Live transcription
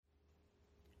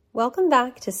Welcome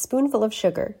back to Spoonful of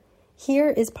Sugar. Here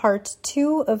is part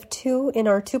 2 of 2 in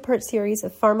our 2-part series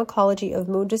of Pharmacology of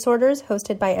Mood Disorders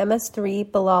hosted by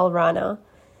MS3 Bilal Rana.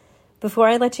 Before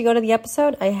I let you go to the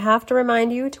episode, I have to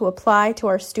remind you to apply to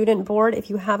our student board if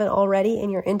you haven't already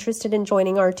and you're interested in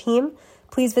joining our team.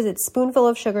 Please visit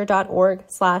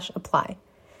spoonfulofsugar.org/apply.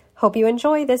 Hope you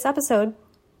enjoy this episode.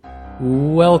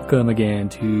 Welcome again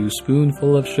to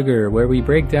Spoonful of Sugar, where we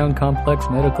break down complex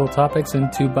medical topics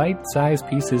into bite-sized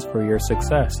pieces for your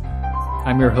success.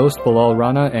 I'm your host, Bilal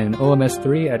Rana, an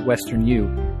OMS3 at Western U,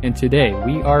 and today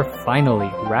we are finally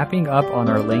wrapping up on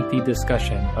our lengthy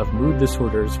discussion of mood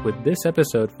disorders with this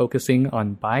episode focusing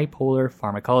on bipolar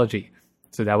pharmacology.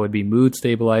 So that would be mood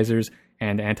stabilizers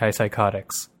and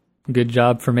antipsychotics. Good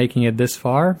job for making it this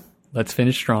far. Let's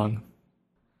finish strong.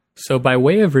 So by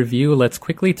way of review, let's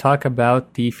quickly talk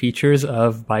about the features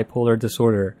of bipolar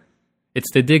disorder.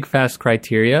 It's the dig fast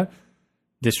criteria: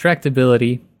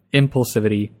 distractibility,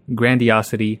 impulsivity,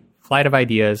 grandiosity, flight of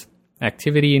ideas,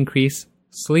 activity increase,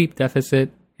 sleep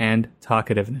deficit, and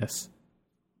talkativeness.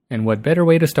 And what better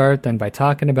way to start than by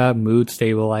talking about mood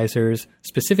stabilizers,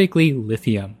 specifically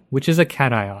lithium, which is a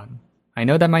cation. I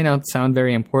know that might not sound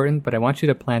very important, but I want you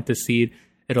to plant the seed.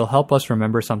 It'll help us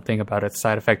remember something about its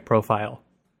side effect profile.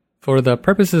 For the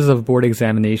purposes of board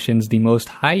examinations, the most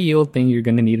high-yield thing you're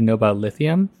going to need to know about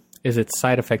lithium is its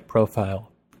side effect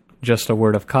profile. Just a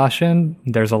word of caution,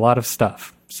 there's a lot of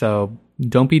stuff. So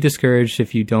don't be discouraged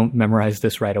if you don't memorize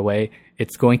this right away.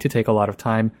 It's going to take a lot of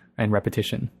time and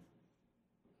repetition.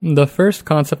 The first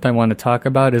concept I want to talk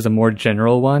about is a more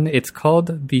general one. It's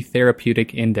called the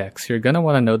therapeutic index. You're going to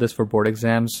want to know this for board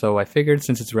exams, so I figured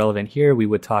since it's relevant here, we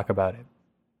would talk about it.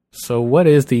 So what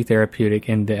is the therapeutic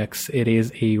index? It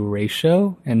is a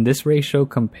ratio, and this ratio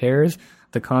compares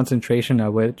the concentration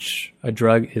at which a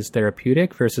drug is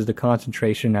therapeutic versus the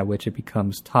concentration at which it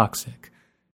becomes toxic.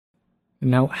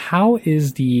 Now, how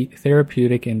is the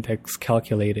therapeutic index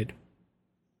calculated?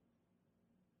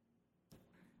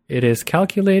 It is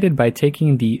calculated by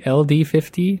taking the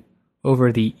LD50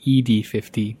 over the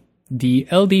ED50. The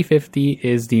LD50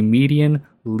 is the median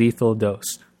lethal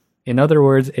dose. In other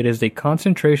words, it is the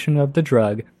concentration of the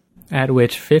drug at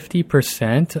which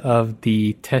 50% of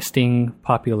the testing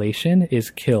population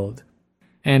is killed.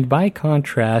 And by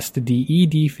contrast, the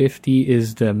ED50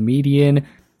 is the median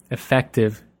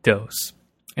effective dose.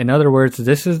 In other words,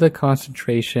 this is the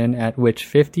concentration at which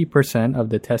 50% of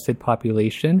the tested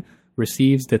population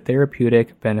receives the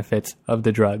therapeutic benefits of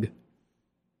the drug.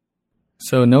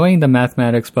 So knowing the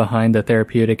mathematics behind the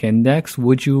therapeutic index,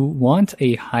 would you want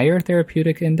a higher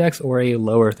therapeutic index or a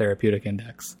lower therapeutic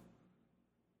index?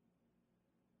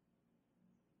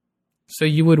 So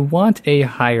you would want a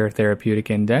higher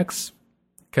therapeutic index,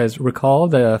 because recall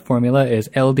the formula is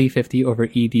LD50 over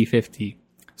ED50.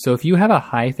 So if you have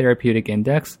a high therapeutic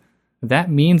index,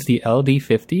 that means the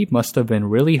LD50 must have been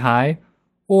really high,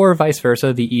 or vice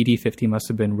versa, the ED50 must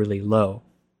have been really low.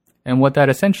 And what that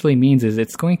essentially means is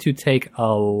it's going to take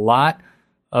a lot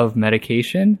of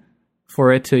medication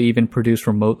for it to even produce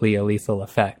remotely a lethal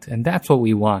effect. And that's what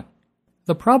we want.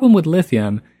 The problem with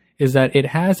lithium is that it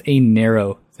has a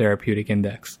narrow therapeutic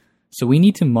index. So we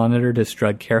need to monitor this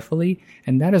drug carefully,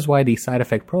 and that is why the side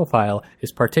effect profile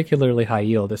is particularly high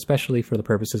yield, especially for the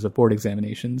purposes of board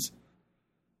examinations.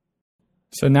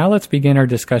 So now let's begin our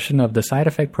discussion of the side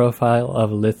effect profile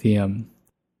of lithium.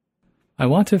 I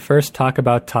want to first talk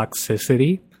about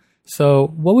toxicity. So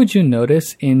what would you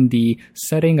notice in the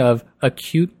setting of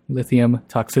acute lithium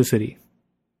toxicity?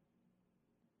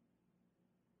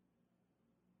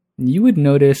 You would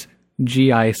notice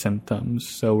GI symptoms.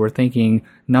 So we're thinking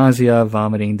nausea,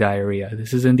 vomiting, diarrhea.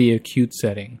 This is in the acute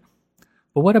setting.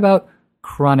 But what about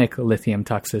chronic lithium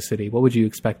toxicity? What would you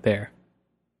expect there?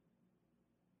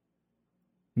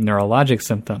 Neurologic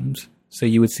symptoms. So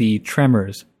you would see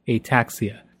tremors,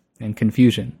 ataxia, and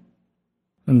confusion.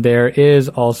 And there is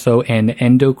also an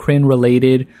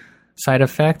endocrine-related side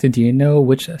effect. Do you know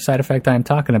which side effect I'm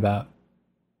talking about?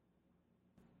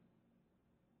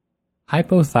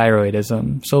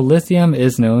 Hypothyroidism. So lithium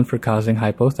is known for causing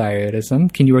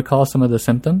hypothyroidism. Can you recall some of the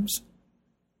symptoms?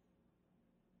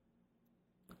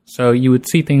 So you would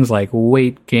see things like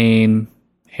weight gain,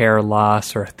 hair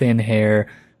loss or thin hair,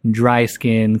 dry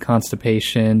skin,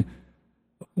 constipation.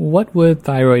 What would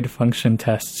thyroid function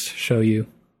tests show you?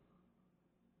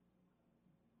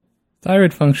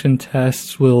 Thyroid function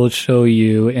tests will show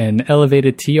you an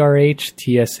elevated TRH,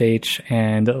 TSH,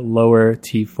 and lower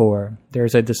T4.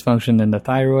 There's a dysfunction in the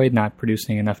thyroid, not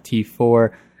producing enough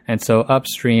T4, and so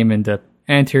upstream in the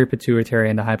anterior pituitary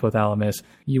and the hypothalamus,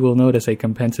 you will notice a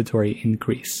compensatory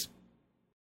increase.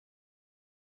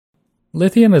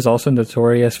 Lithium is also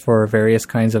notorious for various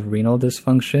kinds of renal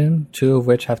dysfunction, two of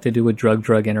which have to do with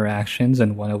drug-drug interactions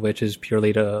and one of which is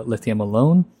purely to lithium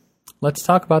alone. Let's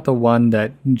talk about the one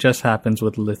that just happens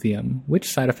with lithium. Which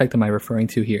side effect am I referring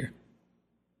to here?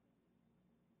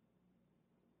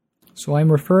 So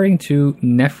I'm referring to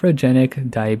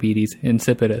nephrogenic diabetes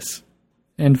insipidus.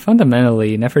 And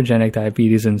fundamentally, nephrogenic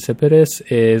diabetes insipidus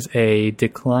is a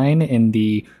decline in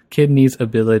the kidney's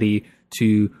ability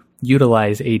to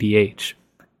utilize ADH.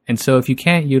 And so if you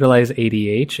can't utilize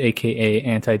ADH, aka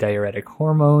antidiuretic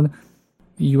hormone,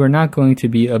 you are not going to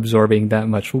be absorbing that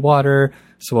much water,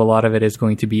 so a lot of it is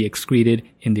going to be excreted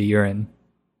in the urine.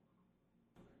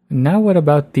 Now what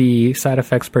about the side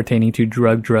effects pertaining to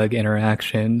drug-drug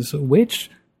interactions? Which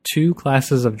two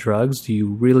classes of drugs do you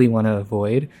really want to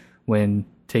avoid when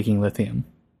taking lithium?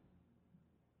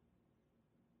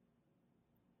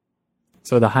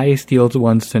 So the highest yield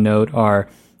ones to note are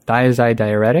thiazide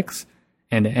diuretics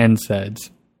and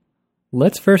NSAIDs.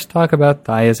 Let's first talk about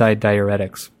thiazide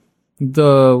diuretics.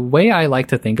 The way I like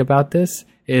to think about this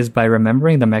is by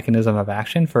remembering the mechanism of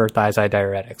action for thiazide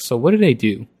diuretics. So what do they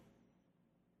do?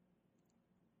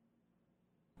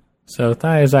 So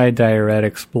thiazide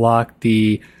diuretics block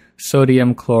the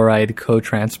sodium chloride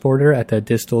cotransporter at the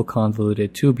distal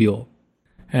convoluted tubule.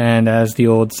 And as the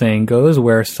old saying goes,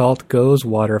 where salt goes,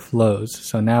 water flows.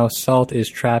 So now salt is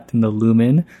trapped in the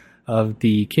lumen of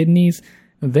the kidneys.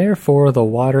 Therefore, the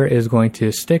water is going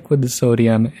to stick with the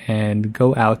sodium and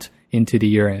go out into the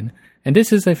urine. And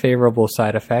this is a favorable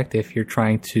side effect if you're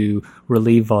trying to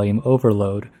relieve volume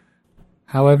overload.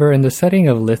 However, in the setting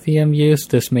of lithium use,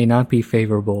 this may not be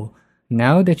favorable.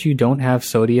 Now that you don't have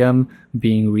sodium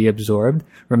being reabsorbed,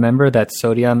 remember that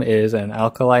sodium is an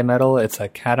alkali metal, it's a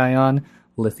cation.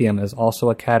 Lithium is also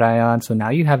a cation, so now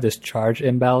you have this charge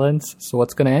imbalance. So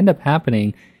what's going to end up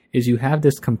happening is you have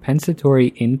this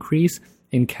compensatory increase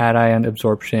in cation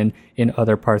absorption in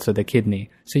other parts of the kidney.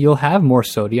 So you'll have more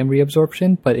sodium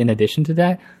reabsorption, but in addition to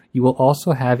that, you will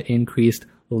also have increased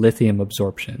lithium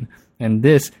absorption. And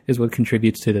this is what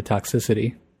contributes to the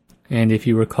toxicity. And if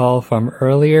you recall from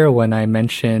earlier when I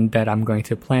mentioned that I'm going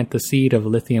to plant the seed of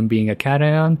lithium being a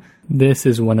cation, this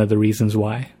is one of the reasons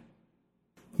why.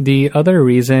 The other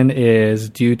reason is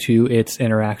due to its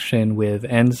interaction with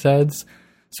NSAIDs.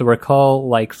 So recall,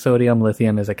 like sodium,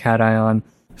 lithium is a cation.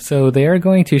 So they are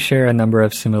going to share a number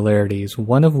of similarities,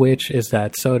 one of which is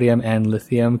that sodium and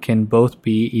lithium can both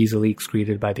be easily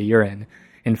excreted by the urine.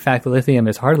 In fact, lithium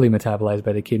is hardly metabolized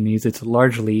by the kidneys, it's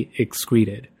largely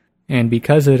excreted. And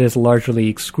because it is largely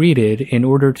excreted, in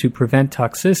order to prevent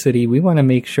toxicity, we want to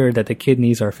make sure that the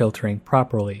kidneys are filtering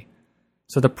properly.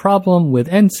 So the problem with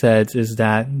NSAIDs is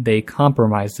that they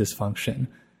compromise this function.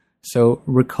 So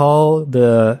recall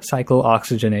the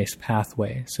cyclooxygenase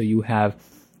pathway. So you have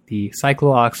the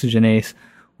cyclooxygenase,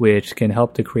 which can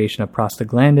help the creation of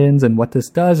prostaglandins. And what this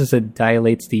does is it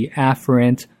dilates the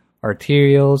afferent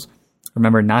arterioles.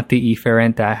 Remember, not the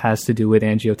efferent, that has to do with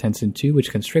angiotensin II,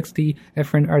 which constricts the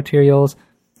efferent arterioles.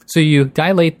 So you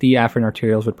dilate the afferent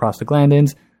arterioles with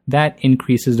prostaglandins. That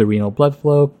increases the renal blood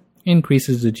flow,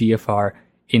 increases the GFR,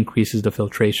 increases the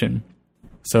filtration.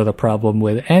 So the problem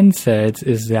with NSAIDs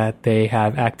is that they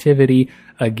have activity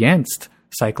against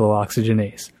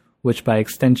cyclooxygenase, which by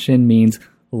extension means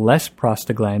less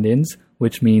prostaglandins,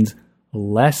 which means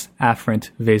less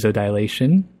afferent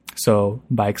vasodilation. So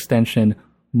by extension,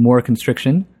 more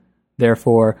constriction,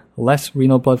 therefore less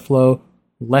renal blood flow,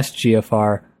 less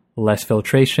GFR, less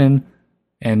filtration,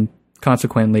 and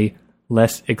consequently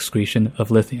less excretion of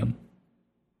lithium.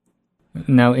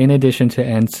 Now, in addition to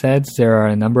NSAIDs, there are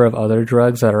a number of other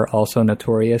drugs that are also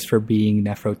notorious for being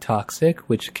nephrotoxic,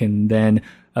 which can then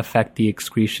affect the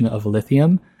excretion of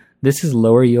lithium. This is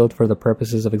lower yield for the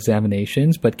purposes of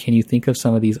examinations, but can you think of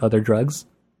some of these other drugs?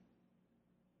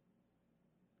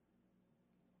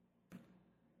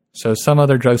 So some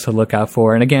other drugs to look out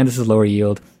for, and again, this is lower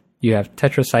yield. You have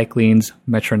tetracyclines,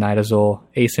 metronidazole,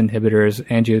 ACE inhibitors,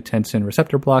 angiotensin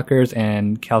receptor blockers,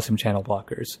 and calcium channel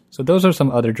blockers. So those are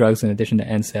some other drugs in addition to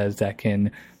NSAIDs that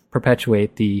can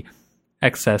perpetuate the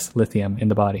excess lithium in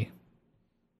the body.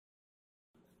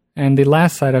 And the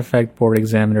last side effect board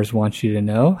examiners want you to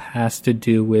know has to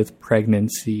do with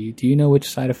pregnancy. Do you know which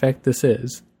side effect this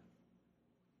is?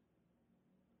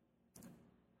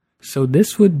 So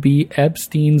this would be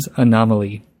Ebstein's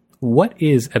anomaly. What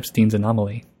is Ebstein's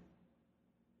anomaly?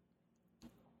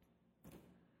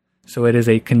 So it is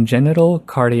a congenital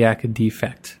cardiac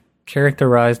defect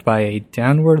characterized by a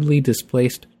downwardly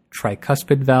displaced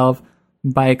tricuspid valve.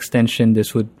 By extension,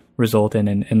 this would result in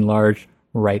an enlarged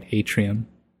right atrium.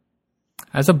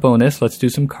 As a bonus, let's do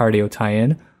some cardio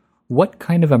tie-in. what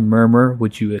kind of a murmur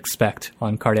would you expect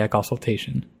on cardiac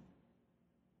auscultation?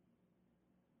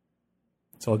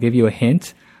 So I'll give you a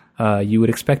hint. You would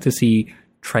expect to see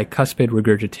tricuspid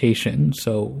regurgitation.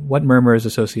 So what murmur is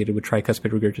associated with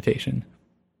tricuspid regurgitation?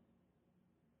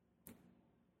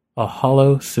 A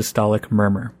hollow systolic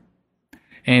murmur.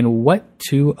 And what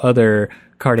two other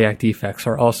cardiac defects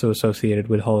are also associated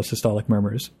with hollow systolic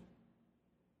murmurs?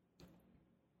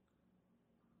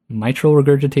 Mitral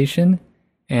regurgitation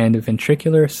and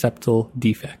ventricular septal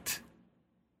defect.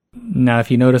 Now, if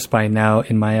you notice by now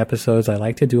in my episodes, I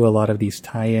like to do a lot of these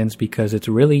tie-ins because it's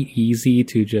really easy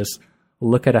to just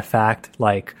look at a fact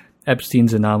like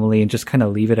Epstein's anomaly and just kind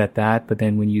of leave it at that. But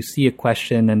then when you see a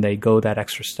question and they go that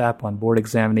extra step on board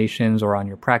examinations or on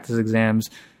your practice exams,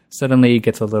 suddenly it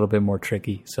gets a little bit more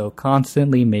tricky. So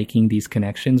constantly making these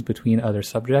connections between other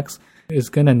subjects is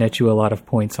going to net you a lot of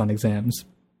points on exams.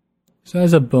 So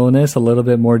as a bonus, a little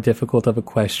bit more difficult of a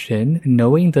question,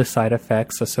 knowing the side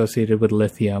effects associated with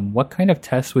lithium, what kind of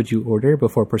tests would you order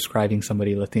before prescribing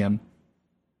somebody lithium?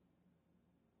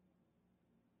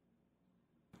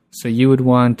 So you would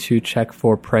want to check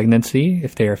for pregnancy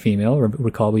if they are female.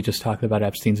 Recall we just talked about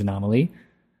Epstein's anomaly.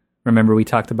 Remember we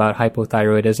talked about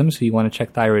hypothyroidism, so you want to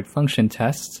check thyroid function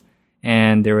tests.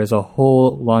 And there is a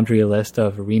whole laundry list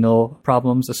of renal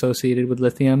problems associated with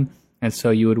lithium. And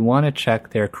so you would want to check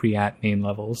their creatinine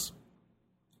levels.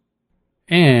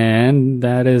 And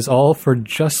that is all for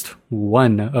just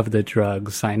one of the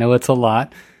drugs. I know it's a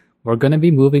lot. We're going to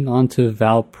be moving on to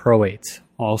valproate,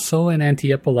 also an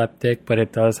antiepileptic, but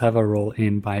it does have a role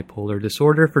in bipolar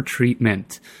disorder for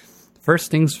treatment.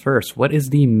 First things first, what is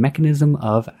the mechanism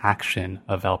of action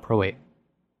of valproate?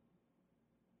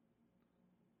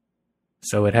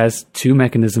 So it has two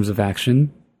mechanisms of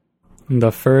action.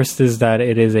 The first is that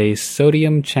it is a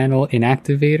sodium channel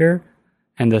inactivator,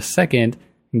 and the second,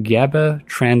 GABA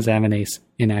transaminase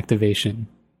inactivation.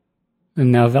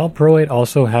 And now valproate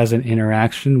also has an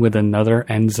interaction with another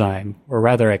enzyme, or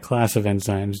rather a class of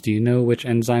enzymes. Do you know which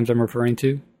enzymes I'm referring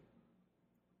to?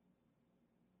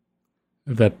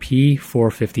 The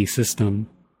P450 system.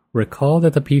 Recall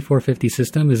that the P450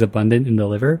 system is abundant in the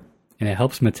liver, and it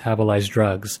helps metabolize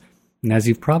drugs. And as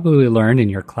you've probably learned in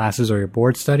your classes or your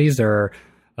board studies, there are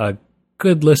a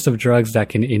good list of drugs that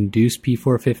can induce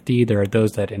P450. There are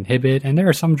those that inhibit, and there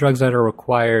are some drugs that are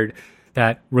required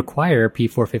that require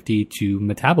P450 to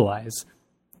metabolize.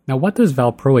 Now, what does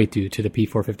valproate do to the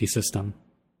P450 system?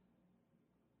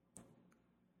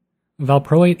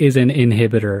 Valproate is an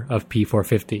inhibitor of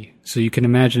P450. So you can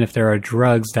imagine if there are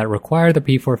drugs that require the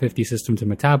P450 system to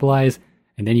metabolize,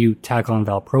 and then you tack on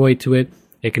valproate to it,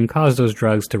 it can cause those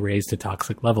drugs to raise to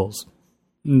toxic levels.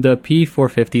 The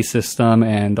P450 system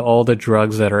and all the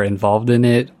drugs that are involved in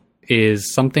it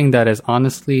is something that is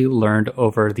honestly learned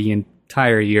over the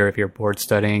entire year if you're board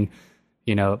studying.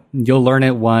 You know, you'll learn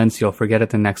it once, you'll forget it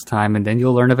the next time, and then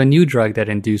you'll learn of a new drug that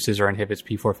induces or inhibits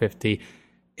P450.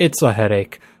 It's a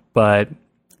headache, but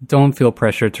don't feel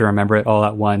pressured to remember it all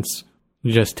at once.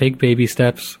 Just take baby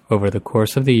steps over the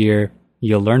course of the year.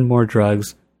 You'll learn more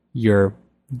drugs. You're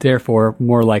therefore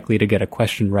more likely to get a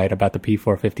question right about the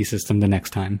P450 system the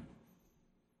next time.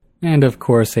 And of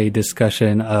course, a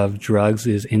discussion of drugs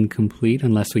is incomplete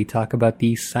unless we talk about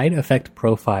the side effect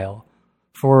profile.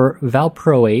 For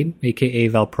valproate, aka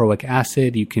valproic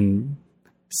acid, you can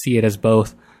see it as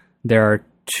both. There are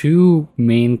two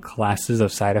main classes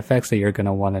of side effects that you're going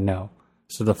to want to know.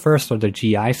 So the first are the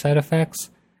GI side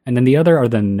effects, and then the other are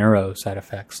the neuro side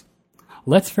effects.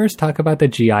 Let's first talk about the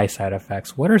GI side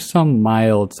effects. What are some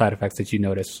mild side effects that you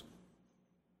notice?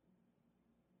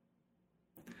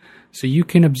 So you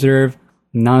can observe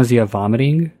nausea,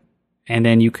 vomiting, and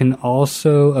then you can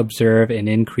also observe an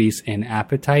increase in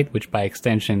appetite, which by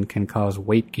extension can cause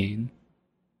weight gain.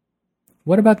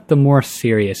 What about the more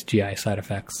serious GI side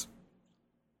effects?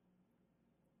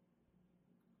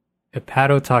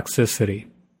 Hepatotoxicity.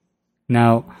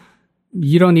 Now,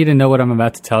 you don't need to know what I'm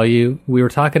about to tell you. We were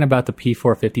talking about the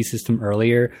P450 system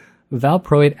earlier.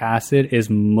 Valproic acid is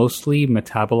mostly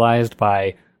metabolized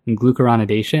by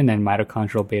glucuronidation and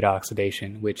mitochondrial beta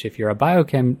oxidation, which if you're a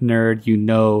biochem nerd, you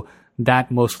know that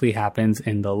mostly happens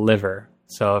in the liver.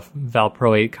 So if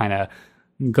valproate kind of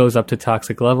goes up to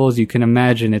toxic levels, you can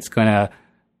imagine it's going to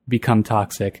become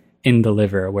toxic in the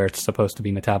liver where it's supposed to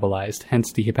be metabolized,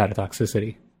 hence the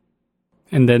hepatotoxicity.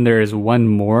 And then there is one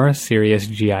more serious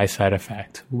GI side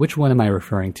effect. Which one am I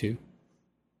referring to?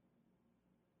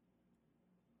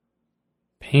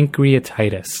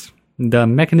 Pancreatitis. The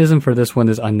mechanism for this one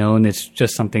is unknown. It's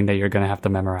just something that you're going to have to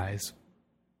memorize.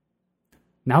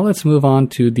 Now let's move on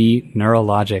to the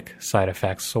neurologic side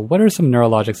effects. So what are some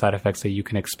neurologic side effects that you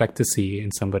can expect to see in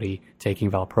somebody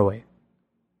taking valproate?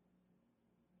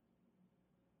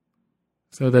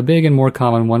 So the big and more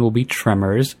common one will be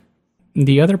tremors.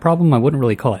 The other problem I wouldn't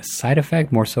really call a side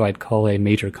effect, more so I'd call a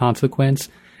major consequence,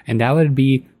 and that would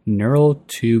be neural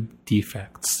tube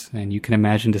defects. And you can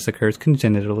imagine this occurs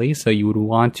congenitally, so you would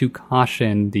want to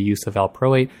caution the use of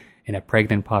valproate in a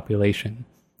pregnant population.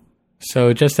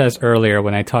 So just as earlier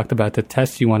when I talked about the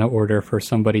tests you want to order for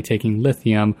somebody taking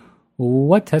lithium,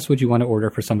 what test would you want to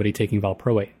order for somebody taking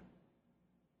valproate?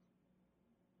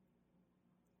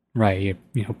 Right,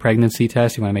 pregnancy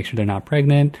test, you want to make sure they're not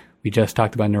pregnant. We just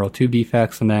talked about neural tube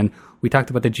defects, and then we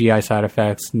talked about the GI side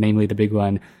effects, namely the big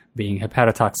one being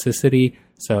hepatotoxicity,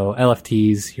 so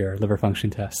LFTs, your liver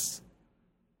function tests.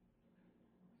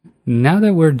 Now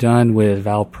that we're done with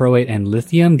valproate and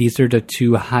lithium, these are the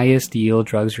two highest yield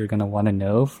drugs you're going to want to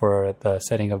know for the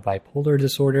setting of bipolar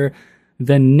disorder.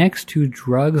 The next two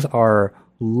drugs are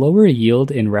lower yield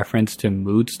in reference to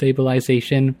mood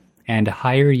stabilization and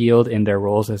higher yield in their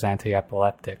roles as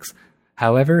antiepileptics.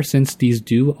 However, since these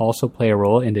do also play a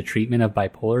role in the treatment of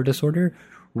bipolar disorder,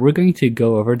 we're going to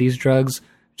go over these drugs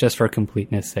just for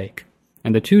completeness sake.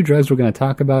 And the two drugs we're going to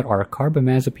talk about are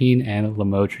carbamazepine and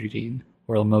lamotrigine,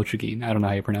 or lamotrigine. I don't know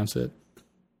how you pronounce it.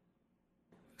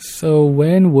 So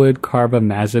when would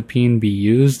carbamazepine be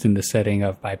used in the setting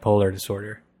of bipolar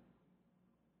disorder?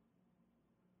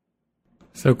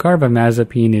 So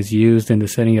carbamazepine is used in the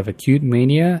setting of acute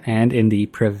mania and in the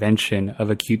prevention of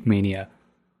acute mania.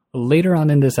 Later on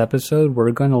in this episode,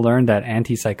 we're going to learn that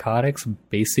antipsychotics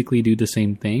basically do the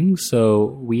same thing, so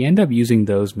we end up using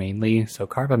those mainly, so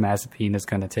carbamazepine is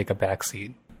going to take a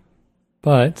backseat.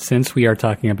 But since we are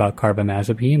talking about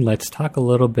carbamazepine, let's talk a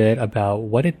little bit about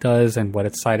what it does and what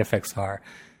its side effects are.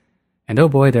 And oh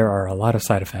boy, there are a lot of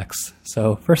side effects.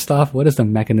 So first off, what is the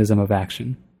mechanism of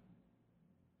action?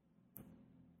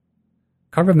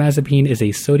 Carbamazepine is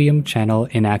a sodium channel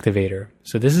inactivator.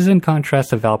 So this is in contrast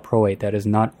to valproate that is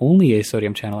not only a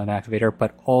sodium channel inactivator,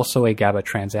 but also a GABA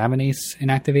transaminase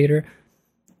inactivator.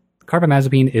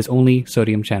 Carbamazepine is only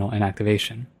sodium channel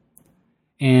inactivation.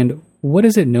 And what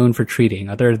is it known for treating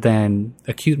other than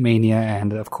acute mania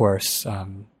and, of course,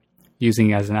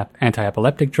 using as an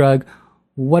anti-epileptic drug?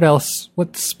 What else,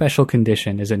 what special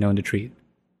condition is it known to treat?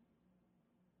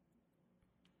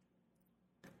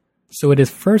 So it is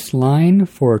first line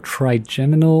for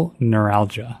trigeminal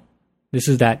neuralgia. This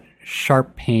is that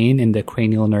sharp pain in the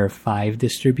cranial nerve 5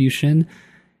 distribution.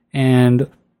 And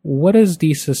what is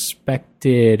the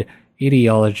suspected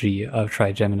etiology of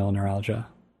trigeminal neuralgia?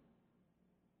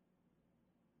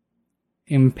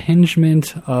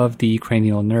 Impingement of the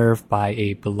cranial nerve by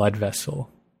a blood vessel,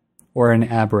 or an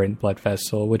aberrant blood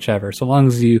vessel, whichever. So long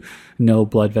as you know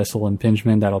blood vessel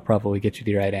impingement, that'll probably get you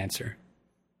the right answer.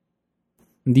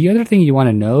 The other thing you want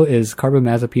to know is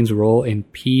carbamazepine's role in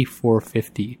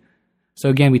P450. So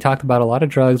again, we talked about a lot of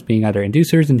drugs being either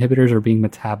inducers, inhibitors, or being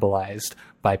metabolized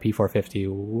by P450.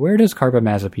 Where does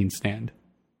carbamazepine stand?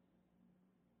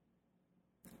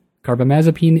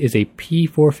 Carbamazepine is a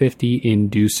P450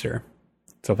 inducer.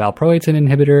 So valproate's an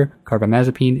inhibitor,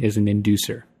 carbamazepine is an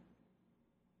inducer.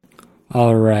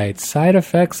 Alright, side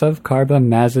effects of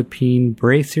carbamazepine.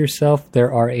 Brace yourself,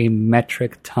 there are a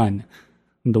metric ton.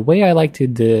 The way I like to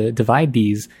divide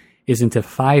these is into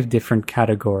 5 different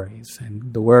categories.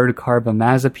 And the word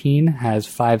carbamazepine has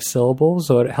 5 syllables,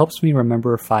 so it helps me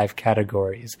remember 5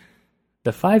 categories.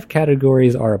 The 5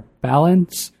 categories are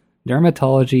balance,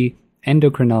 dermatology,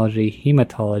 endocrinology,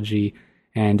 hematology,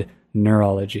 and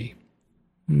neurology.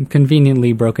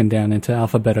 Conveniently broken down into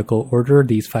alphabetical order,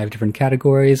 these 5 different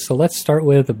categories. So let's start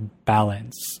with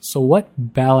balance. So what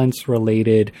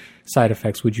balance-related side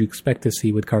effects would you expect to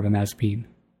see with carbamazepine?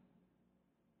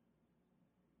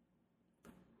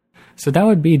 So that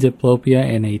would be diplopia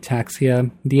and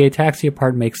ataxia. The ataxia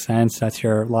part makes sense. That's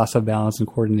your loss of balance and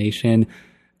coordination.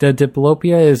 The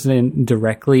diplopia isn't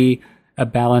directly a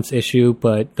balance issue,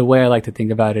 but the way I like to think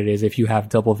about it is if you have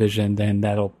double vision, then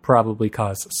that'll probably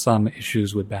cause some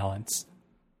issues with balance.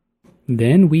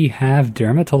 Then we have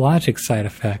dermatologic side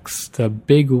effects. The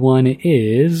big one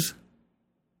is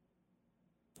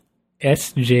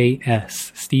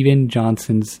SJS,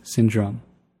 Stevens-Johnson's syndrome.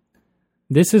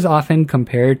 This is often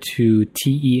compared to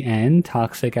TEN,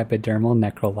 toxic epidermal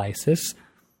necrolysis.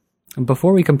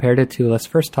 Before we compare the two, let's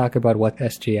first talk about what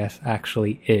SJS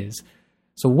actually is.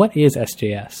 So what is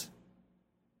SJS?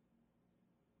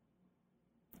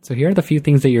 So here are the few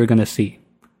things that you're going to see.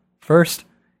 First,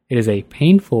 it is a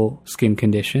painful skin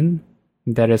condition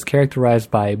that is characterized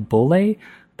by bullae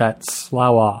that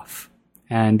slough off.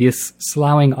 And this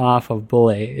sloughing off of bulle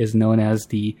is known as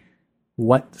the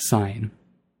what sign?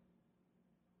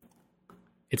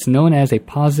 It's known as a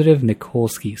positive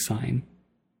Nikolsky sign.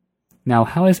 Now,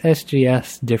 how is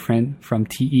SJS different from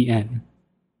TEN?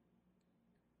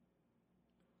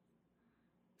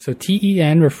 So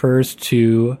TEN refers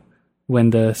to when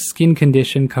the skin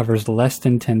condition covers less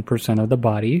than 10% of the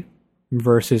body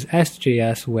versus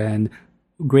SJS when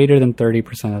greater than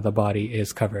 30% of the body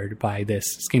is covered by this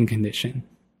skin condition.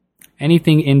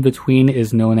 Anything in between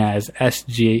is known as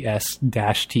SJS-TEN.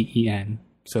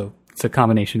 So it's a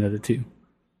combination of the two.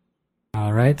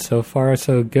 All right, so far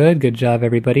so good. Good job,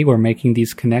 everybody. We're making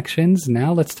these connections.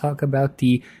 Now let's talk about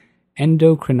the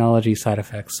endocrinology side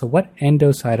effects. So what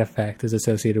endo side effect is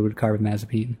associated with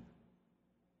carbamazepine?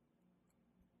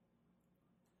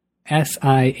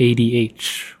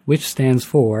 SIADH, which stands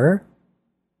for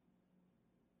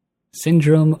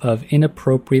Syndrome of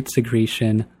Inappropriate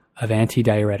Secretion of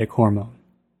Antidiuretic Hormone.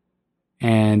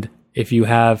 And if you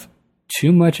have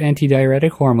too much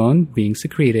antidiuretic hormone being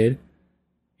secreted,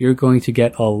 you're going to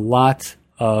get a lot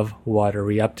of water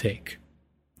reuptake.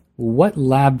 What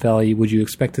lab value would you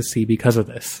expect to see because of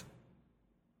this?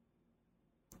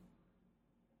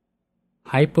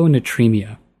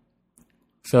 Hyponatremia.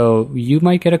 So you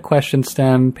might get a question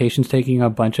stem, patients taking a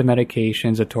bunch of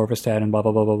medications, atorvastatin, blah,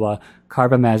 blah, blah, blah, blah,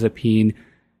 carbamazepine,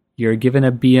 you're given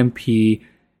a BMP,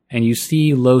 and you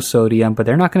see low sodium, but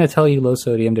they're not going to tell you low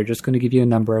sodium, they're just going to give you a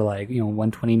number like,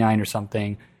 129 or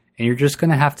something, and you're just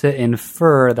going to have to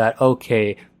infer that,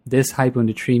 okay, this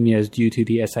hyponatremia is due to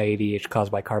the SIADH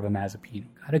caused by carbamazepine.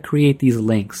 Got to create these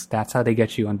links. That's how they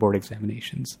get you on board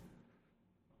examinations.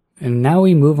 And now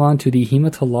we move on to the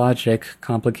hematologic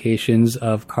complications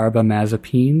of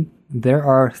carbamazepine. There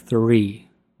are 3.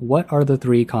 What are the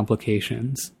 3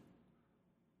 complications?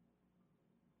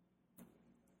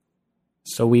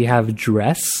 So we have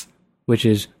DRESS, which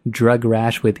is drug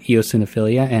rash with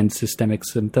eosinophilia and systemic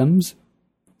symptoms,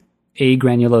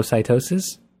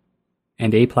 agranulocytosis,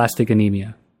 and aplastic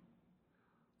anemia.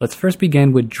 Let's first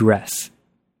begin with DRESS.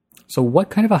 So what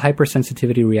kind of a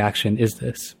hypersensitivity reaction is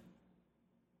this?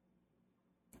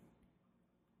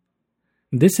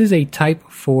 This is a type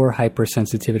 4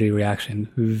 hypersensitivity reaction.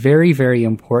 Very, very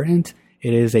important.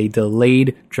 It is a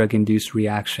delayed drug-induced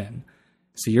reaction.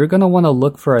 So you're going to want to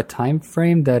look for a time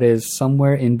frame that is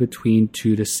somewhere in between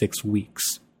 2 to 6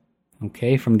 weeks,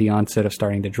 okay, from the onset of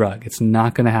starting the drug. It's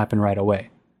not going to happen right away.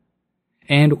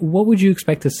 And what would you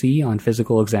expect to see on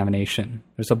physical examination?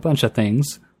 There's a bunch of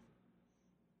things.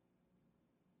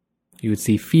 You would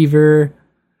see fever,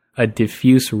 a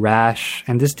diffuse rash,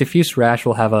 and this diffuse rash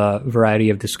will have a variety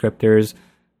of descriptors.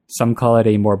 Some call it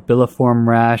a morbilliform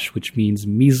rash, which means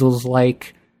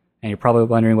measles-like, and you're probably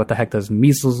wondering what the heck does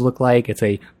measles look like? It's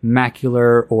a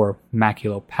macular or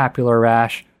maculopapular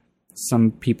rash.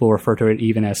 Some people refer to it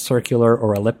even as circular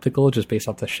or elliptical, just based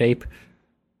off the shape.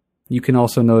 You can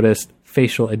also notice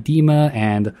facial edema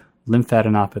and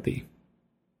lymphadenopathy.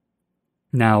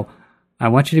 Now, I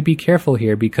want you to be careful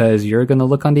here because you're going to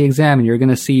look on the exam and you're going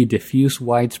to see diffuse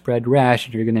widespread rash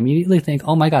and you're going to immediately think,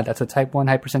 oh my god, that's a type 1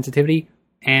 hypersensitivity?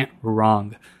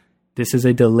 Wrong. This is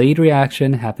a delayed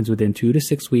reaction, happens within 2 to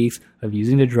 6 weeks of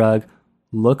using the drug.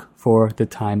 Look for the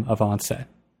time of onset.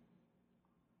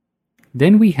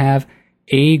 Then we have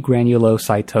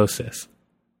agranulocytosis.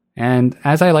 And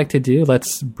as I like to do,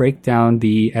 let's break down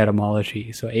the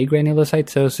etymology. So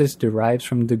agranulocytosis derives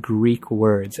from the Greek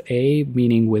words, a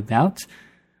meaning without,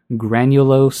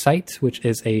 granulocyte, which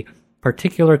is a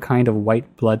particular kind of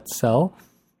white blood cell.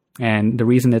 And the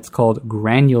reason it's called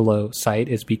granulocyte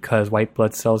is because white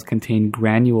blood cells contain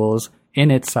granules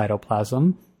in its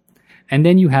cytoplasm. And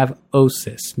then you have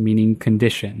osis, meaning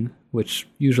condition, which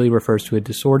usually refers to a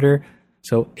disorder.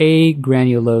 So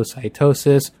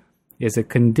agranulocytosis is a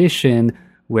condition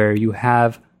where you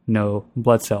have no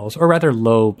blood cells, or rather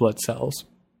low blood cells.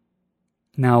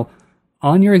 Now,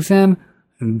 on your exam,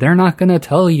 they're not going to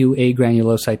tell you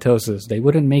agranulocytosis. They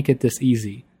wouldn't make it this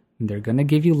easy. They're going to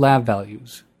give you lab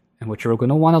values. And what you're going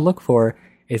to want to look for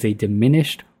is a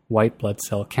diminished white blood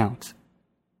cell count.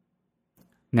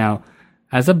 Now,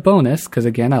 as a bonus, because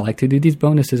again, I like to do these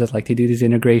bonuses, I like to do these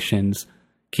integrations,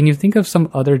 can you think of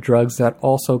some other drugs that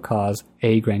also cause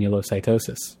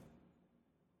agranulocytosis?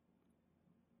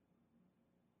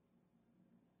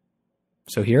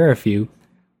 So here are a few.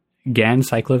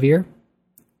 Ganciclovir,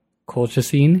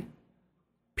 colchicine,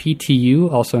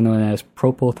 PTU, also known as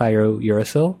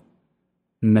propylthiouracil,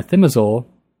 methimazole,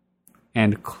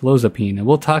 and clozapine. And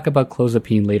we'll talk about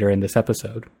clozapine later in this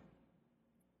episode.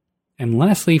 And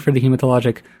lastly, for the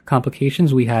hematologic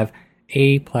complications, we have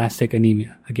aplastic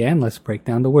anemia. Again, let's break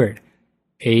down the word.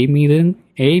 A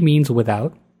means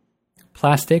without,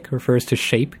 plastic refers to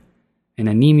shape, and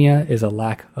anemia is a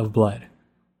lack of blood.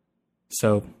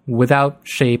 So without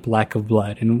shape, lack of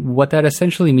blood. And what that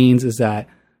essentially means is that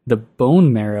the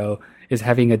bone marrow is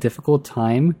having a difficult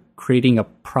time creating a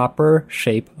proper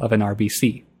shape of an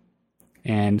RBC.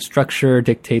 And structure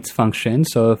dictates function.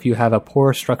 So if you have a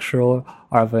poor structure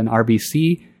of an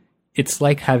RBC, it's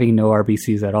like having no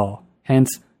RBCs at all.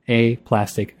 Hence,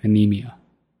 aplastic anemia.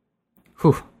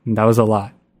 Whew, that was a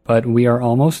lot. But we are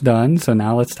almost done, so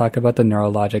now let's talk about the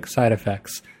neurologic side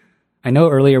effects. I know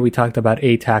earlier we talked about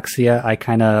ataxia. I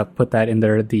kind of put that in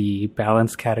there, the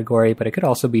balance category, but it could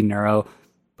also be neuro.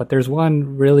 But there's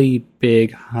one really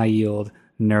big, high-yield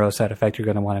neuro side effect you're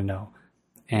going to want to know.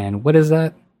 And what is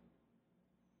that?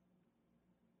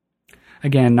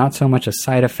 Again, not so much a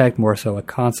side effect, more so a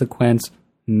consequence,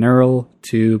 neural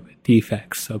tube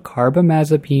defects. So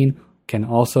carbamazepine can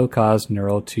also cause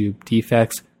neural tube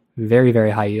defects, very, very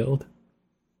high yield.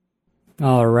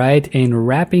 All right, and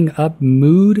wrapping up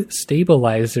mood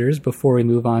stabilizers before we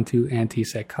move on to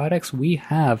antipsychotics, we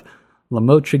have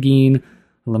lamotrigine.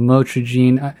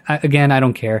 Again, I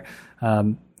don't care.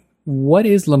 What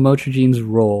is lamotrigine's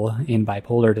role in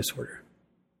bipolar disorder?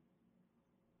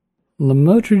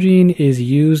 Lamotrigine is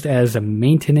used as a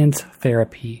maintenance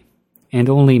therapy, and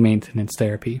only maintenance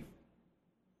therapy.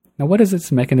 Now, what is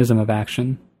its mechanism of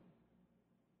action?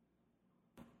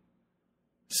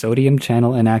 Sodium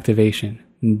channel inactivation,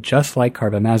 just like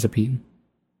carbamazepine.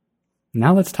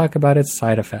 Now let's talk about its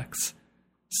side effects.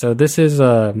 So this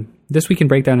we can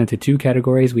break down into two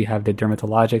categories. We have the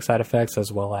dermatologic side effects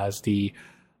as well as the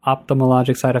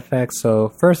ophthalmologic side effects. So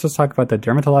first, let's talk about the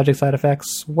dermatologic side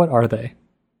effects. What are they?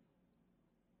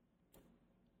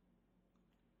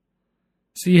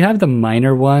 So you have the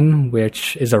minor one,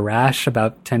 which is a rash.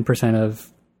 About 10%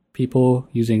 of people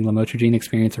using lamotrigine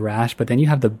experience a rash. But then you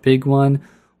have the big one,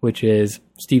 which is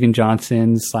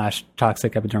Stevens-Johnson's /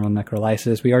 toxic epidermal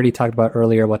necrolysis. We already talked about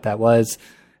earlier what that was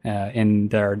in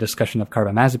our discussion of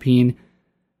carbamazepine.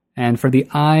 And for the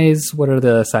eyes, what are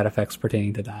the side effects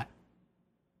pertaining to that?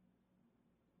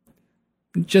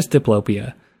 Just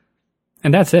diplopia.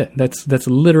 And that's it. That's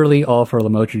literally all for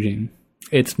lamotrigine.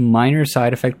 Its minor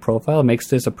side effect profile makes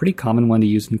this a pretty common one to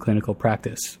use in clinical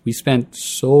practice. We spent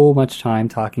so much time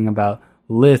talking about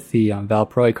lithium,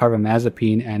 valproate,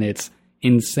 carbamazepine, and its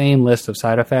insane list of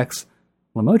side effects.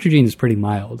 Lamotrigine is pretty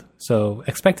mild, so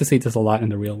expect to see this a lot in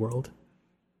the real world.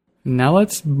 Now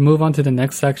let's move on to the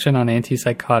next section on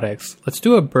antipsychotics. Let's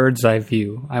do a bird's eye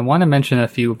view. I want to mention a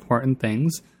few important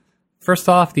things. First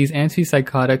off, these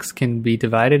antipsychotics can be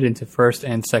divided into first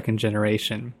and second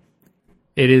generation.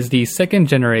 It is the second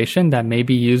generation that may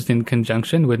be used in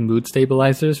conjunction with mood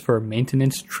stabilizers for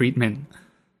maintenance treatment.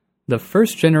 The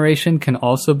first generation can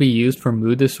also be used for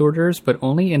mood disorders, but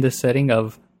only in the setting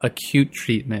of acute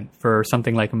treatment for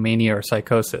something like mania or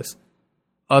psychosis.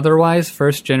 Otherwise,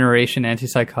 first generation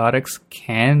antipsychotics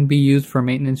can be used for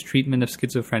maintenance treatment of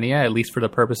schizophrenia, at least for the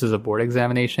purposes of board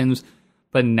examinations.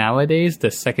 But nowadays,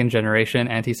 the second generation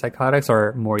antipsychotics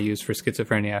are more used for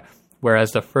schizophrenia,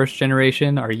 whereas the first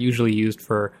generation are usually used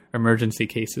for emergency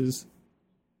cases.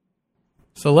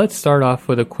 So let's start off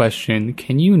with a question.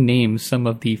 Can you name some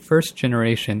of the first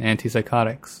generation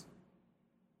antipsychotics?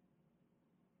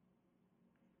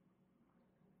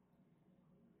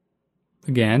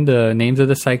 Again, the names of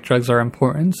the psych drugs are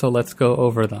important, so let's go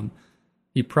over them.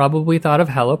 You probably thought of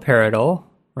haloperidol,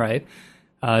 right?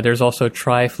 There's also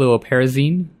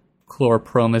trifluoperazine,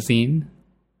 chlorpromazine,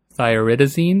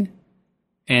 thioridazine,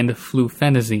 and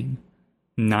flufenazine.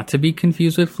 Not to be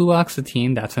confused with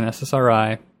fluoxetine, that's an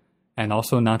SSRI, and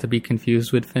also not to be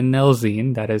confused with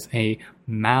phenelzine, that is a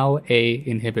MAO-A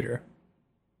inhibitor.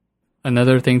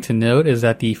 Another thing to note is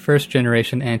that the first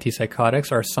generation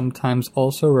antipsychotics are sometimes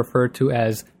also referred to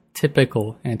as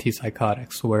typical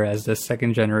antipsychotics, whereas the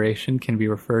second generation can be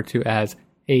referred to as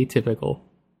atypical.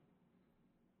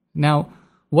 Now,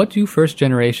 what do first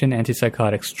generation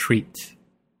antipsychotics treat?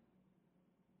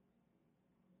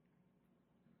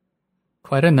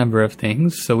 Quite a number of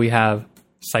things. So we have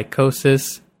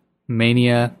psychosis,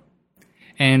 mania,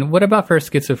 and what about for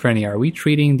schizophrenia? Are we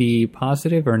treating the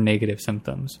positive or negative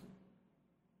symptoms?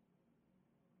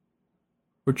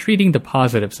 We're treating the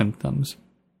positive symptoms.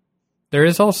 There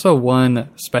is also one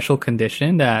special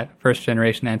condition that first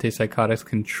generation antipsychotics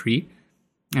can treat,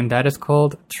 and that is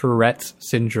called Tourette's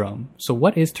syndrome. So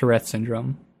what is Tourette's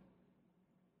syndrome?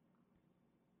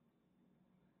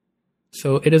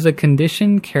 So it is a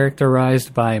condition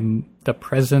characterized by the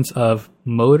presence of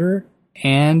motor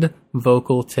and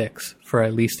vocal tics for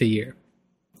at least a year.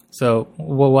 So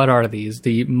what are these?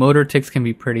 The motor tics can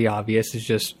be pretty obvious. It's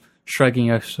just shrugging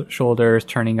of shoulders,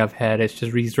 turning of head. It's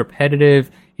just these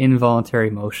repetitive, involuntary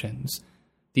motions.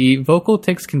 The vocal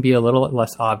tics can be a little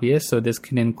less obvious, so this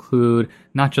can include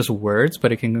not just words,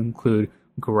 but it can include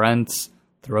grunts,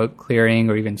 throat clearing,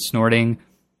 or even snorting.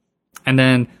 And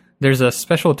then there's a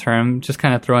special term, just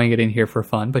kind of throwing it in here for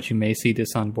fun, but you may see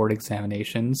this on board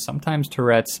examinations. Sometimes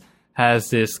Tourette's has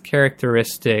this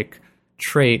characteristic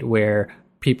trait where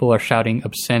people are shouting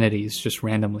obscenities just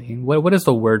randomly. What is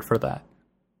the word for that?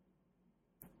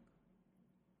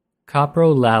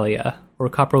 Coprolalia or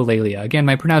coprolalia. Again,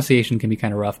 my pronunciation can be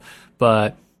kind of rough,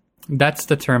 but that's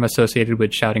the term associated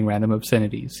with shouting random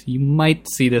obscenities. You might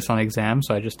see this on exam,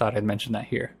 so I just thought I'd mention that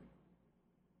here.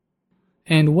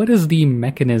 And what is the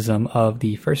mechanism of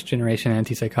the first generation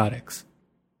antipsychotics?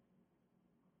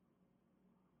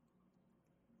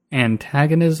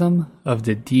 Antagonism of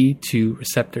the D2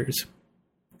 receptors.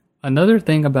 Another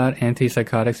thing about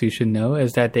antipsychotics you should know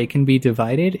is that they can be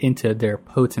divided into their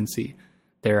potency,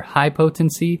 their high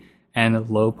potency and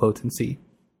low potency.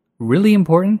 Really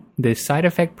important, the side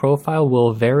effect profile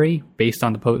will vary based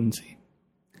on the potency.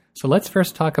 So let's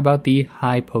first talk about the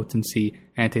high potency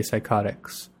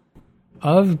antipsychotics.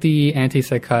 Of the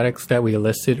antipsychotics that we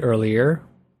listed earlier,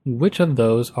 which of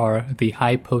those are the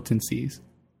high potencies?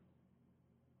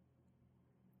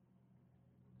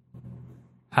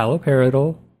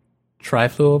 Haloperidol,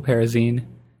 trifluoperazine,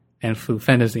 and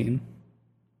fluphenazine.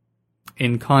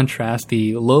 In contrast,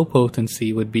 the low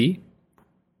potency would be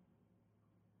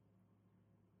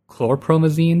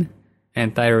chlorpromazine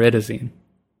and thioridazine.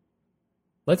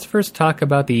 Let's first talk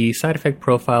about the side effect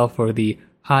profile for the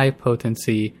high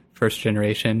potency first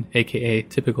generation, aka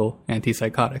typical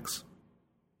antipsychotics.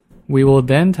 We will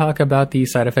then talk about the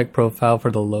side effect profile for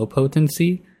the low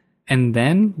potency, and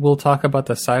then we'll talk about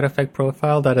the side effect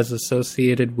profile that is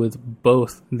associated with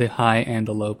both the high and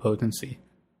the low potency.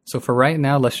 So for right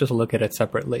now, let's just look at it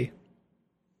separately.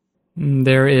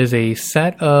 There is a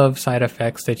set of side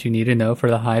effects that you need to know for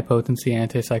the high potency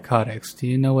antipsychotics. Do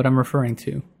you know what I'm referring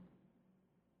to?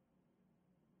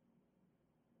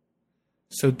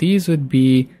 So these would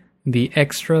be the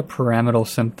extrapyramidal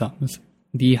symptoms.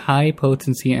 The high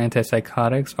potency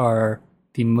antipsychotics are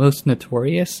the most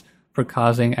notorious for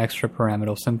causing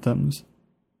extrapyramidal symptoms.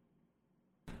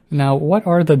 Now, what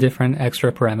are the different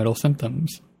extrapyramidal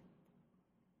symptoms?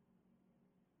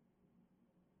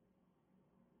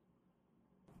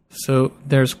 So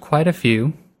there's quite a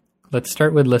few. Let's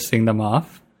start with listing them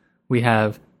off. We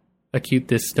have acute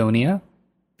dystonia,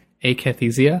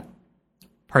 akathisia,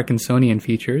 Parkinsonian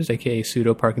features, aka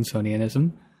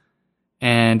pseudo-Parkinsonianism,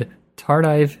 and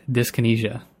tardive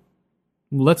dyskinesia.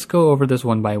 Let's go over this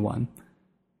one by one.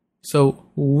 So,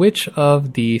 which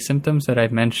of the symptoms that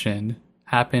I've mentioned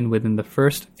happen within the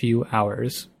first few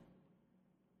hours?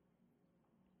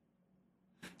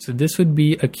 So this would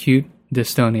be acute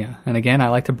dystonia. And again, I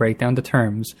like to break down the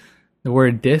terms. The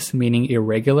word dys meaning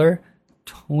irregular,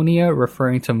 tonia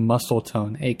referring to muscle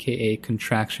tone, aka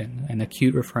contraction, and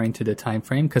acute referring to the time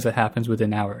frame because it happens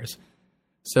within hours.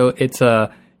 So it's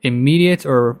a immediate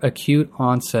or acute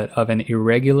onset of an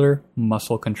irregular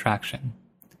muscle contraction.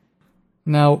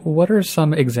 Now, what are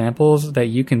some examples that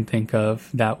you can think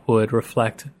of that would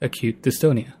reflect acute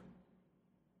dystonia?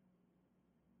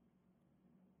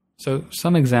 So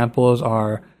some examples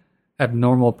are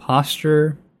abnormal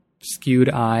posture, skewed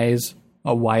eyes,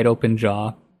 a wide open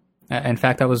jaw. In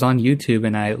fact, I was on YouTube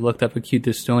and I looked up acute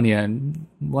dystonia, and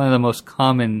one of the most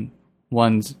common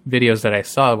videos that I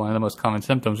saw, one of the most common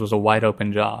symptoms was a wide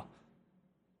open jaw.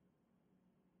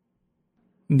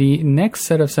 The next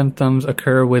set of symptoms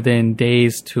occur within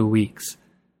days to weeks.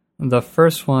 The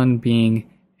first one being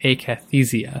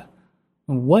akathisia.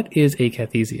 What is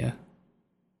akathisia?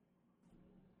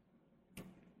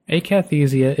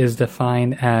 Akathisia is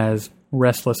defined as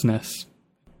restlessness.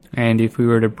 And if we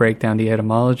were to break down the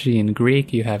etymology in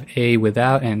Greek, you have a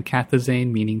without and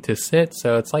kathazane meaning to sit.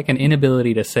 So it's like an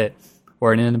inability to sit,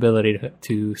 or an inability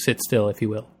to sit still, if you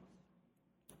will.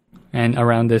 And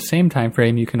around the same time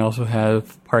frame, you can also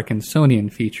have Parkinsonian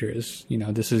features. You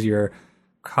know, this is your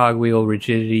cogwheel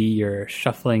rigidity, your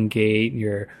shuffling gait,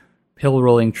 your pill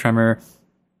rolling tremor.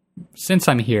 Since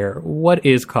I'm here, what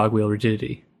is cogwheel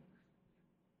rigidity?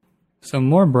 So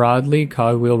more broadly,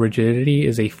 cogwheel rigidity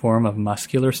is a form of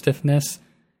muscular stiffness,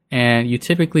 and you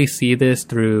typically see this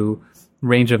through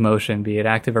range of motion, be it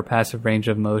active or passive range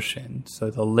of motion.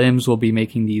 So the limbs will be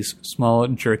making these small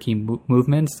jerky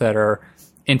movements that are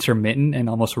intermittent and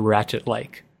almost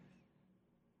ratchet-like.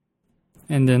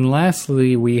 And then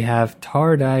lastly, we have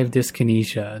tardive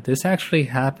dyskinesia. This actually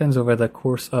happens over the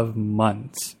course of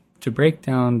months. To break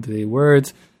down the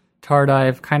words,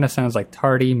 Tardive kind of sounds like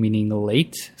tardy, meaning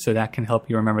late, so that can help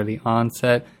you remember the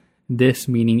onset. This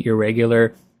meaning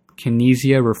irregular.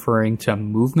 Kinesia referring to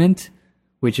movement,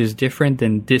 which is different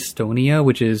than dystonia,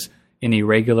 which is an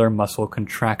irregular muscle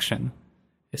contraction.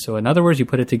 So in other words, you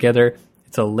put it together,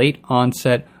 it's a late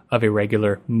onset of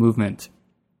irregular movement.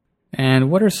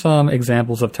 And what are some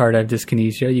examples of tardive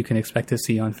dyskinesia you can expect to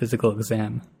see on physical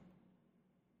exam?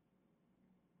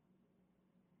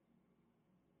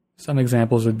 Some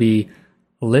examples would be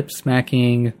lip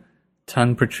smacking,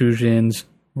 tongue protrusions,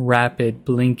 rapid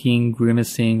blinking,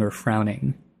 grimacing, or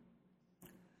frowning.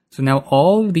 So now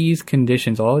all of these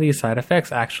conditions, all of these side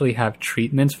effects actually have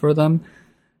treatments for them.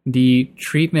 The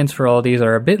treatments for all these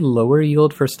are a bit lower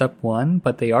yield for step 1,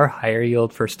 but they are higher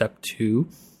yield for step 2.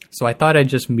 So I thought I'd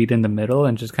just meet in the middle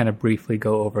and just kind of briefly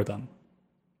go over them.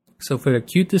 So for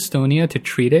acute dystonia, to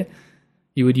treat it,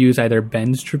 you would use either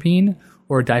benztropine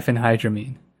or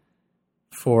diphenhydramine.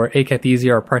 For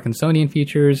akathisia or Parkinsonian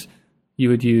features, you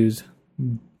would use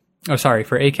for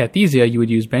akathisia, you would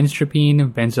use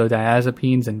benztropine,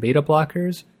 benzodiazepines, and beta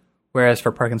blockers, whereas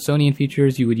for Parkinsonian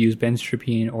features, you would use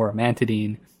benztropine or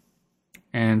amantadine.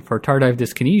 And for tardive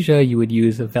dyskinesia, you would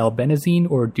use valbenazine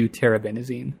or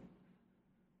deuterabenazine.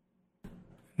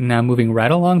 Now moving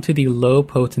right along to the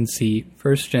low-potency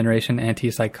first-generation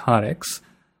antipsychotics,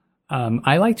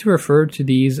 I like to refer to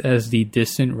these as the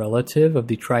distant relative of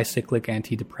the tricyclic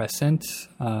antidepressant,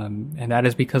 and that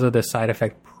is because of the side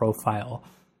effect profile,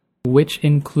 which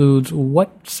includes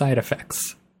what side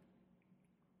effects?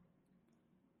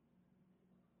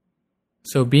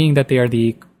 So being that they are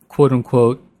the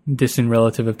quote-unquote distant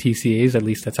relative of TCAs, at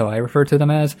least that's how I refer to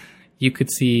them as, you could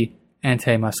see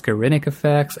antimuscarinic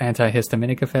effects,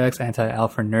 antihistaminic effects,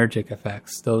 anti-alphanergic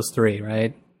effects, those three,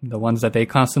 right? The ones that they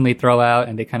constantly throw out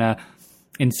and they kind of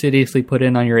insidiously put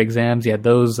in on your exams,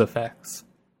 those effects.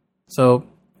 So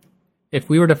if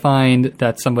we were to find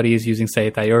that somebody is using, say,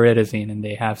 thioridazine and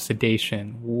they have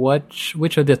sedation, which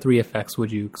of the three effects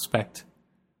would you expect?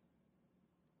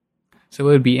 So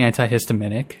it would be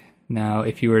antihistaminic. Now,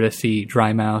 if you were to see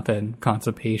dry mouth and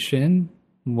constipation,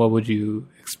 what would you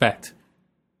expect?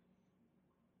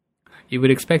 You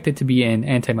would expect it to be an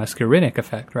antimuscarinic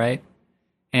effect, right?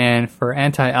 And for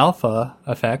anti-alpha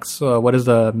effects, what is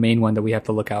the main one that we have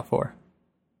to look out for?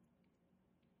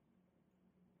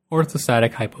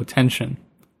 Orthostatic hypotension.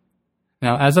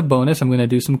 Now, as a bonus, I'm going to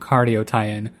do some cardio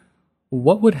tie-in.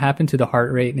 What would happen to the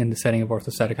heart rate in the setting of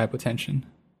orthostatic hypotension?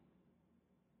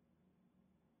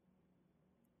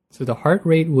 So the heart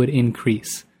rate would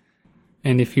increase.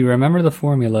 And if you remember the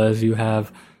formulas, you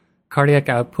have cardiac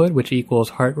output, which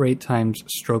equals heart rate times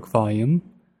stroke volume,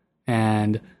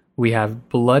 and we have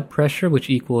blood pressure, which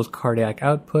equals cardiac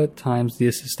output times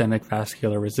the systemic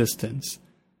vascular resistance.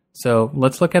 So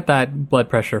let's look at that blood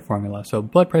pressure formula. So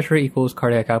blood pressure equals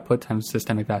cardiac output times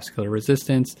systemic vascular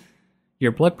resistance.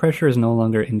 Your blood pressure is no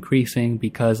longer increasing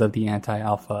because of the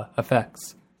anti-alpha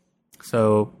effects.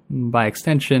 So by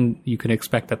extension, you can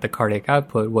expect that the cardiac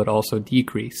output would also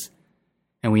decrease.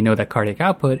 And we know that cardiac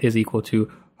output is equal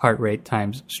to heart rate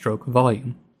times stroke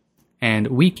volume. And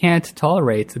we can't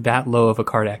tolerate that low of a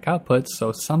cardiac output,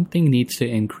 so something needs to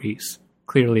increase.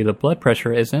 Clearly the blood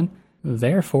pressure isn't,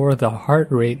 therefore the heart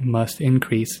rate must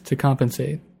increase to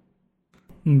compensate.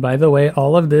 By the way,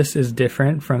 all of this is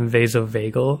different from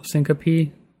vasovagal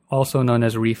syncope, also known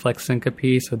as reflex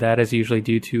syncope, so that is usually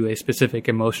due to a specific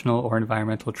emotional or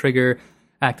environmental trigger,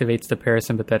 activates the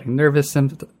parasympathetic nervous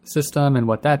system, and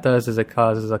what that does is it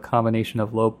causes a combination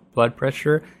of low blood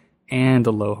pressure and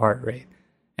a low heart rate.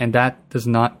 And that does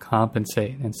not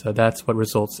compensate, and so that's what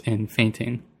results in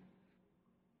fainting.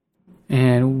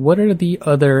 And what are the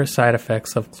other side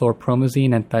effects of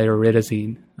chlorpromazine and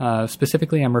thioridazine?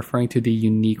 Specifically, I'm referring to the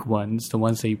unique ones, the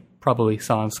ones that you probably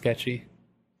saw in Sketchy.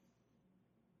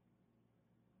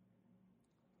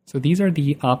 So these are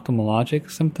the ophthalmologic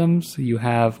symptoms. You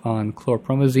have on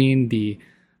chlorpromazine the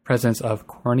presence of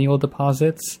corneal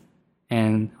deposits,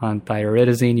 and on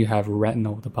thioridazine you have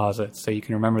retinal deposits. So you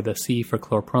can remember the C for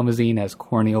chlorpromazine as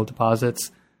corneal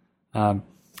deposits.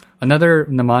 Another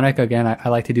mnemonic, again, I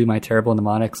like to do my terrible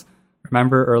mnemonics.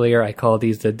 Remember earlier I called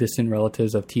these the distant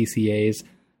relatives of TCAs.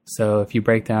 So if you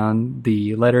break down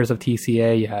the letters of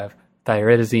TCA, you have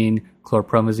thioridazine,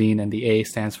 chlorpromazine, and the A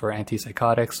stands for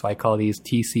antipsychotics. So I call these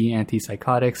TC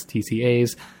antipsychotics,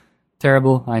 TCAs.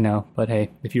 Terrible, I know, but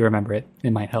hey, if you remember it,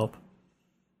 it might help.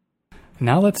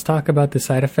 Now let's talk about the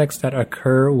side effects that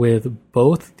occur with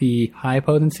both the high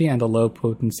potency and the low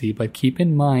potency, but keep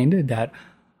in mind that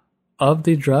of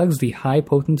the drugs, the high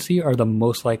potency are the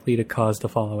most likely to cause the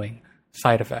following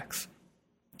side effects.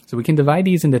 So we can divide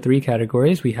these into three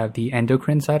categories. We have the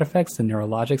endocrine side effects, the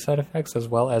neurologic side effects, as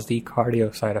well as the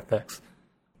cardio side effects.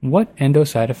 What endo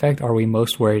side effect are we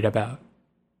most worried about?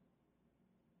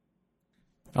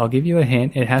 I'll give you a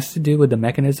hint. It has to do with the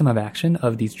mechanism of action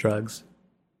of these drugs.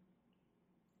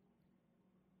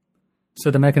 So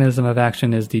the mechanism of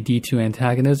action is the D2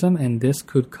 antagonism, and this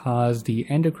could cause the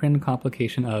endocrine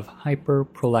complication of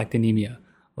hyperprolactinemia.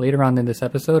 Later on in this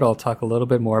episode, I'll talk a little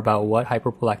bit more about what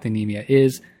hyperprolactinemia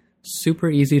is. Super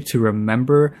easy to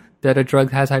remember that a drug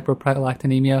has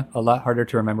hyperprolactinemia, a lot harder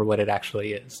to remember what it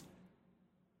actually is.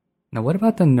 Now, what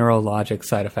about the neurologic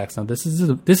side effects? Now, this is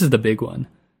the big one.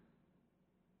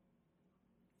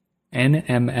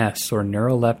 NMS, or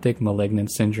neuroleptic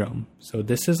malignant syndrome. So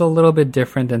this is a little bit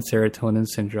different than serotonin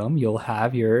syndrome. You'll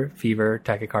have your fever,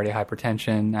 tachycardia,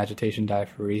 hypertension, agitation,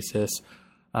 diaphoresis.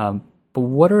 But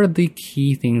what are the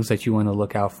key things that you want to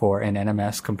look out for in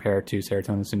NMS compared to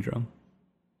serotonin syndrome?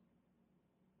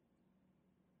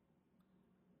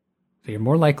 So you're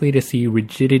more likely to see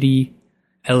rigidity,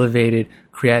 elevated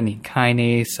creatinine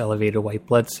kinase, elevated white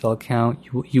blood cell count.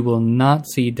 You will not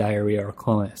see diarrhea or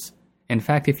clonus. In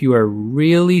fact, if you are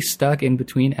really stuck in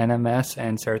between NMS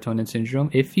and serotonin syndrome,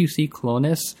 if you see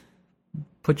clonus,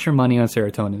 put your money on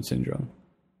serotonin syndrome.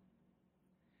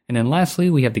 And then lastly,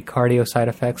 we have the cardio side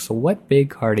effects. So what big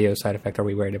cardio side effect are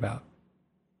we worried about?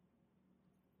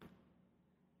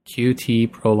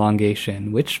 QT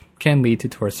prolongation, which can lead to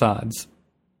torsades.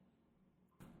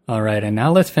 Alright, and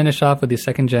now let's finish off with the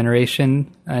second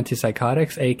generation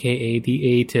antipsychotics, aka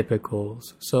the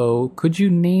atypicals. So could you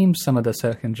name some of the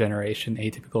second generation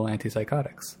atypical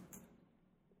antipsychotics?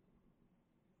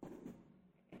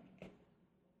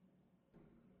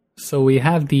 So we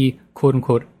have the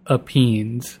quote-unquote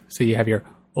apines. So you have your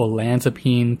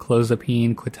olanzapine,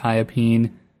 clozapine,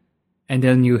 quetiapine, and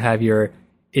then you have your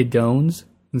idones,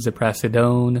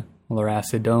 ziprasidone,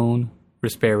 lurasidone,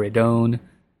 risperidone,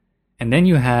 and then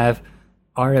you have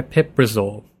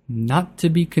aripiprazole, not to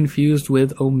be confused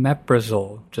with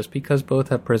omeprazole. Just because both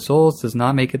have prazoles does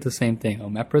not make it the same thing.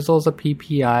 Omeprazole is a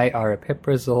PPI,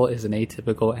 aripiprazole is an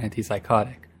atypical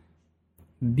antipsychotic.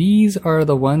 These are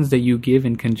the ones that you give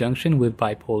in conjunction with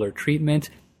bipolar treatment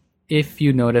if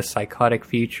you notice psychotic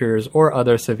features or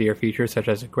other severe features such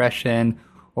as aggression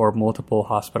or multiple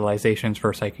hospitalizations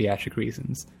for psychiatric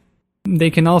reasons.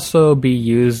 They can also be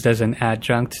used as an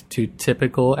adjunct to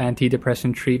typical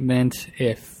antidepressant treatment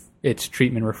if it's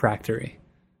treatment refractory.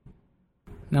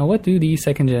 Now, what do these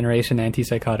second-generation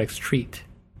antipsychotics treat?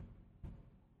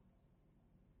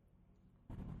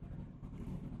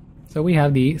 So we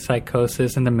have the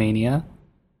psychosis and the mania.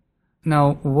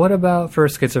 Now, what about for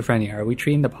schizophrenia? Are we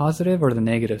treating the positive or the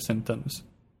negative symptoms?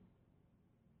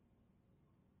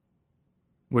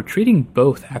 We're treating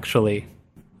both, actually.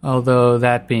 Although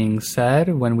that being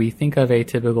said, when we think of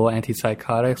atypical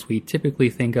antipsychotics, we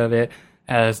typically think of it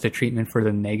as the treatment for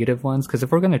the negative ones, because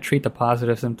if we're going to treat the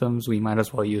positive symptoms, we might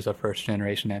as well use a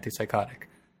first-generation antipsychotic.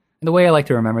 And the way I like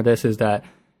to remember this is that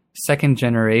second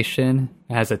generation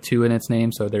has a 2 in its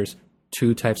name, so there's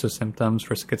 2 types of symptoms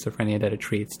for schizophrenia that it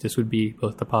treats. This would be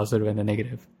both the positive and the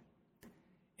negative.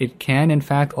 It can, in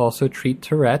fact, also treat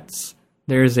Tourette's.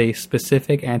 There's a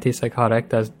specific antipsychotic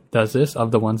that does this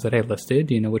of the ones that I listed.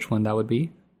 Do you know which one that would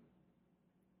be?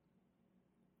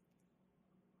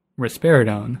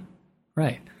 Risperidone.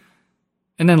 Right.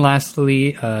 And then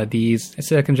lastly, these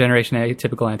second-generation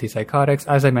atypical antipsychotics,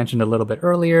 as I mentioned a little bit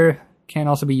earlier, can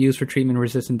also be used for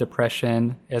treatment-resistant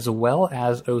depression as well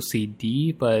as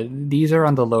OCD, but these are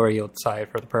on the lower yield side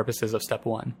for the purposes of step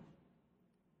 1.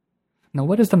 Now,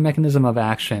 what is the mechanism of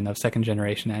action of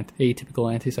second-generation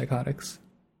atypical antipsychotics?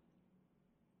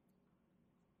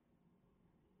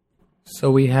 So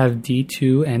we have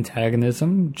D2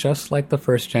 antagonism, just like the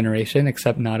first generation,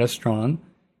 except not as strong.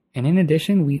 And in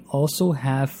addition, we also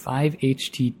have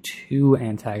 5-HT2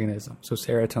 antagonism, so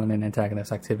serotonin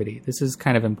antagonist activity. This is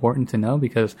kind of important to know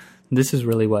because this is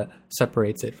really what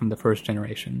separates it from the first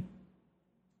generation.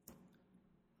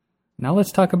 Now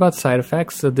let's talk about side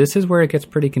effects. So this is where it gets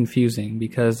pretty confusing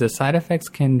because the side effects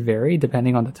can vary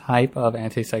depending on the type of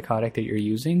antipsychotic that you're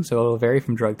using, so it'll vary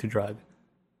from drug to drug.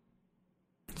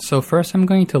 So first I'm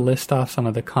going to list off some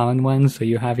of the common ones. So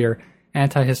you have your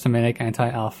antihistaminic,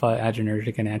 anti-alpha,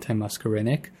 adrenergic, and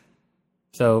antimuscarinic.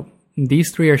 So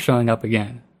these 3 are showing up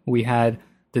again. We had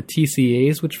the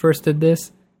TCAs, which first did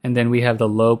this, and then we have the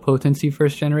low potency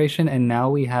first generation, and now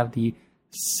we have the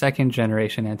second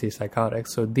generation antipsychotics.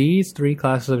 So these 3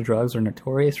 classes of drugs are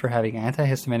notorious for having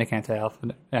antihistaminic,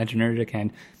 anti-alpha, adrenergic,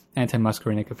 and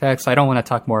antimuscarinic effects. I don't want to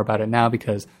talk more about it now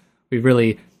because we've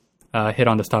really hit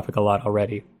on this topic a lot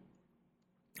already.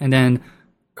 And then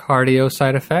Cardio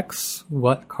side effects.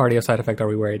 What cardio side effect are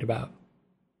we worried about?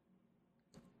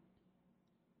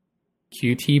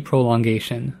 QT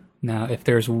prolongation. Now, if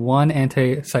there's one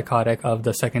antipsychotic of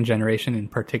the second generation in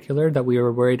particular that we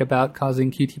were worried about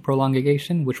causing QT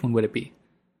prolongation, which one would it be?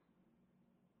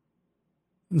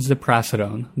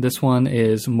 Ziprasidone. This one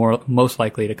is most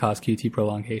likely to cause QT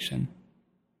prolongation.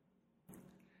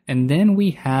 And then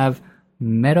we have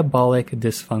metabolic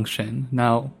dysfunction.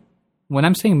 Now, when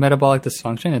I'm saying metabolic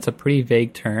dysfunction, it's a pretty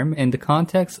vague term. In the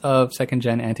context of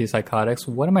second-gen antipsychotics,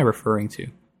 what am I referring to?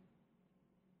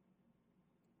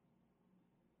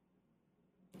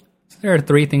 So there are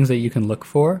three things that you can look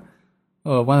for.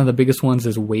 One of the biggest ones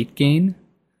is weight gain.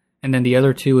 And then the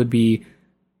other two would be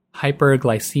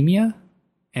hyperglycemia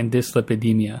and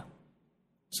dyslipidemia.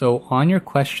 So on your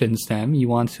question stem, you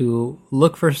want to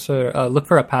look for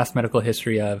a past medical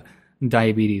history of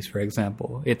diabetes, for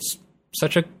example. It's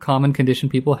such a common condition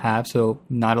people have, so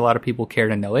not a lot of people care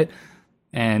to know it.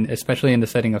 And especially in the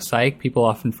setting of psych, people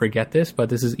often forget this, but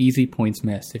this is easy points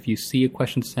missed. If you see a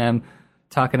question stem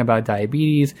talking about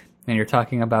diabetes and you're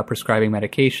talking about prescribing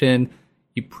medication,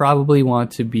 you probably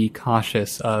want to be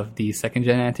cautious of the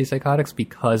second-gen antipsychotics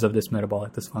because of this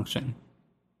metabolic dysfunction.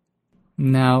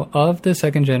 Now, of the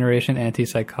second-generation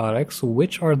antipsychotics,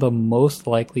 which are the most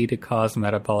likely to cause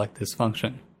metabolic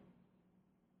dysfunction?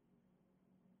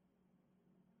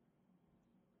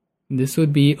 This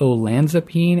would be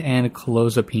olanzapine and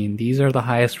clozapine. These are the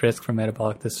highest risk for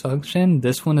metabolic dysfunction.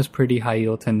 This one is pretty high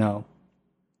yield to know.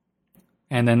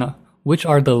 And then, which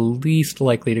are the least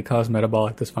likely to cause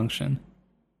metabolic dysfunction?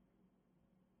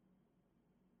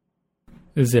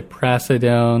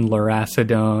 Ziprasidone,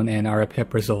 lurasidone, and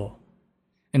aripiprazole.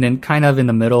 And then kind of in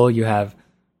the middle, you have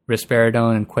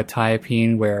risperidone and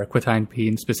quetiapine, where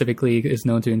quetiapine specifically is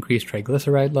known to increase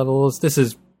triglyceride levels. This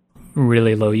is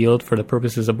really low yield for the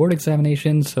purposes of board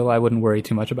examinations, so I wouldn't worry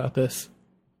too much about this.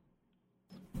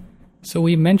 So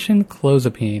we mentioned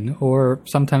clozapine, or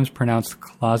sometimes pronounced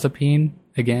clozapine.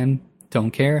 Again,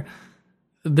 don't care.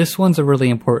 This one's a really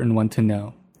important one to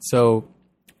know. So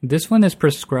this one is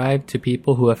prescribed to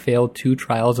people who have failed 2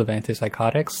 trials of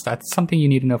antipsychotics. That's something you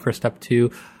need to know for step 2.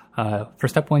 For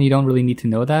step 1, you don't really need to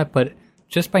know that, but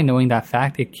just by knowing that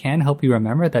fact, it can help you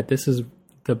remember that this is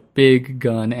the big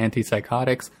gun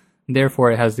antipsychotics.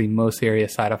 Therefore, it has the most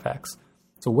serious side effects.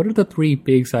 So what are the 3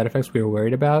 big side effects we were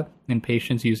worried about in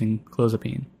patients using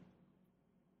clozapine?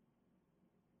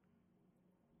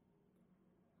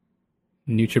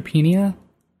 Neutropenia,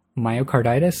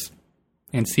 myocarditis,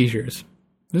 and seizures.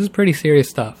 This is pretty serious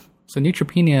stuff. So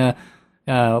neutropenia,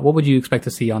 what would you expect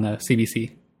to see on a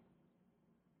CBC?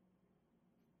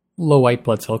 Low white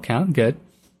blood cell count, good.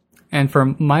 And for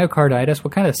myocarditis,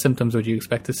 what kind of symptoms would you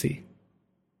expect to see?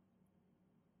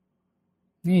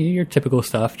 Your typical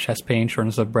stuff, chest pain,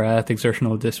 shortness of breath,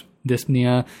 exertional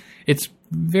dyspnea. It's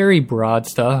very broad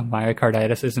stuff.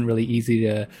 Myocarditis isn't really easy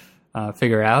to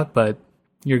figure out, but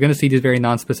you're going to see these very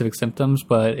non-specific symptoms.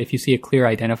 But if you see a clear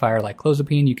identifier like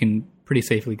clozapine, you can pretty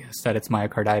safely guess that it's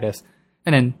myocarditis,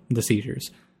 and then the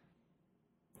seizures.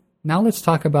 Now let's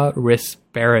talk about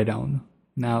risperidone.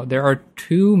 Now, there are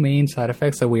 2 main side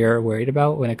effects that we are worried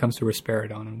about when it comes to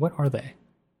risperidone, and what are they?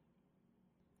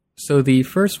 So the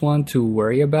first one to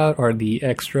worry about are the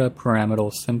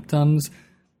extrapyramidal symptoms.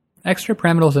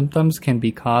 Extrapyramidal symptoms can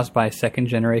be caused by second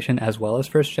generation as well as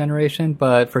first generation,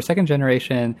 but for second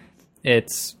generation,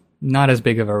 it's not as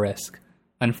big of a risk.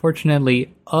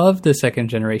 Unfortunately, of the second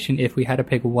generation, if we had to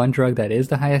pick one drug that is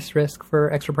the highest risk for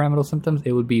extrapyramidal symptoms,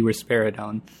 it would be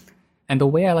risperidone. And the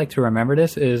way I like to remember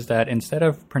this is that instead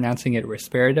of pronouncing it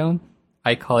risperidone,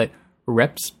 I call it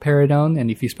repsperidone,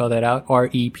 and if you spell that out,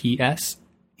 R-E-P-S,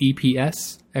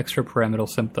 EPS, extrapyramidal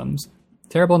symptoms.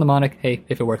 Terrible mnemonic, hey,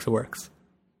 if it works, it works.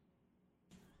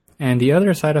 And the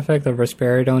other side effect of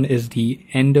risperidone is the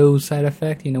endo side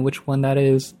effect. You know which one that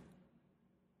is?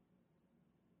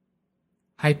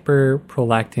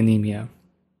 Hyperprolactinemia.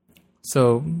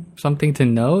 So something to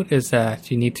note is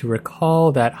that you need to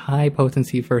recall that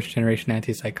high-potency first-generation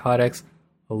antipsychotics,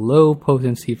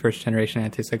 low-potency first-generation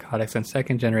antipsychotics, and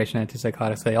second-generation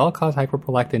antipsychotics, they all cause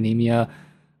hyperprolactinemia.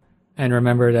 And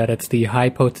remember that it's the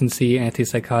high-potency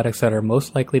antipsychotics that are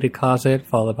most likely to cause it,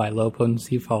 followed by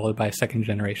low-potency, followed by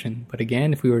second-generation. But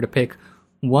again, if we were to pick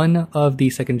one of the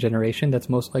second-generation that's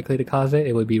most likely to cause it,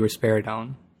 it would be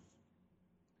risperidone.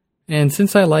 And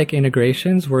since I like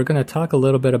integrations, we're going to talk a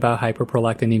little bit about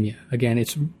hyperprolactinemia. Again,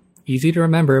 it's easy to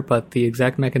remember, but the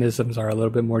exact mechanisms are a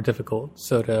little bit more difficult.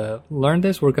 So to learn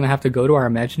this, we're going to have to go to our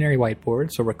imaginary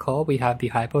whiteboard. So recall we have the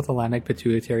hypothalamic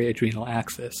pituitary adrenal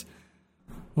axis.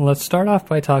 Let's start off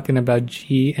by talking about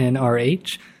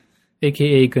GnRH.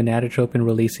 aka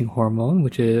gonadotropin-releasing hormone,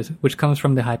 which comes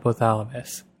from the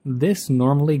hypothalamus. This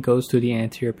normally goes to the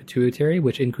anterior pituitary,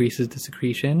 which increases the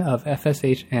secretion of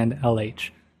FSH and LH.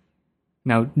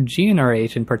 Now,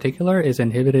 GnRH in particular is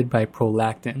inhibited by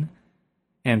prolactin,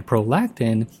 and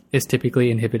prolactin is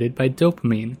typically inhibited by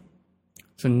dopamine.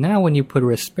 So now when you put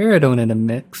risperidone in a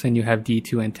mix and you have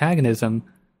D2 antagonism,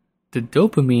 the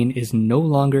dopamine is no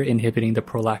longer inhibiting the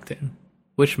prolactin,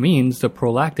 which means the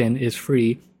prolactin is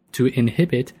free to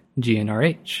inhibit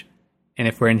GnRH. And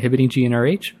if we're inhibiting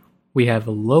GnRH, we have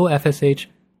low FSH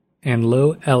and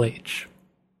low LH.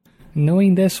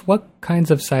 Knowing this, what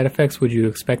kinds of side effects would you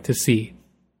expect to see?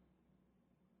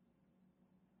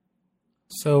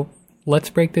 So let's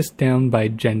break this down by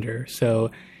gender.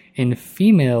 So in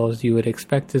females, you would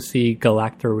expect to see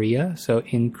galactorrhea, so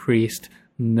increased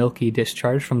milky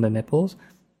discharge from the nipples,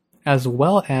 as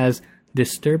well as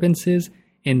disturbances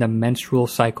in the menstrual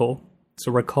cycle.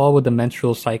 So recall with the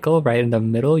menstrual cycle, right in the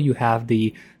middle, you have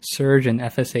the surge in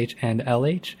FSH and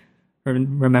LH.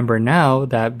 Remember now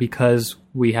that because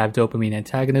we have dopamine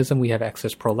antagonism, we have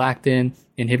excess prolactin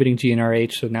inhibiting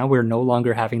GnRH, so now we're no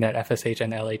longer having that FSH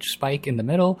and LH spike in the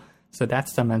middle, so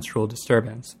that's the menstrual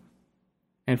disturbance.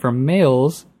 And for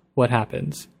males, what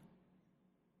happens?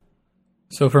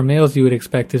 So for males, you would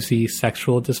expect to see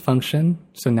sexual dysfunction.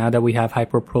 So now that we have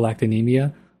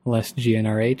hyperprolactinemia, less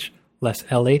GnRH, less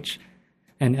LH,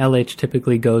 and LH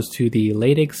typically goes to the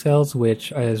Leydig cells,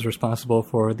 which is responsible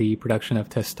for the production of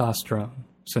testosterone.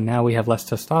 So now we have less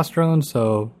testosterone,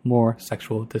 so more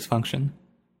sexual dysfunction.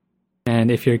 And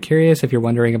if you're curious, if you're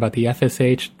wondering about the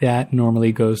FSH, that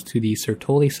normally goes to the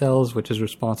Sertoli cells, which is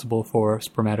responsible for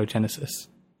spermatogenesis.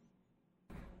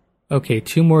 Okay,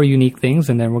 2 more unique things,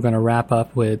 and then we're going to wrap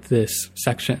up with this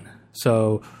section.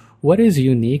 So what is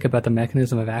unique about the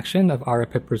mechanism of action of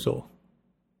aripiprazole?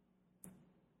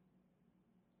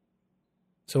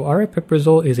 So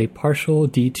aripiprazole is a partial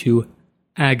D2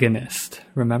 agonist.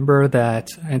 Remember that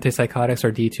antipsychotics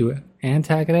are D2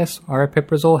 antagonists.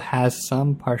 Aripiprazole has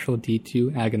some partial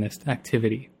D2 agonist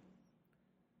activity.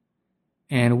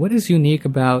 And what is unique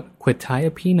about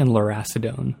quetiapine and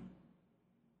lurasidone?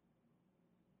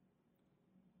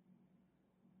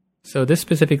 So this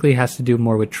specifically has to do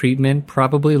more with treatment,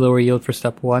 probably lower yield for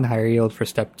step 1, higher yield for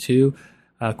step 2.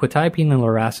 Quetiapine and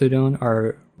lurasidone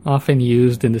are often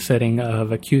used in the setting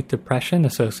of acute depression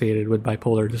associated with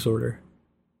bipolar disorder.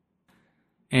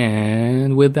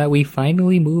 And with that, we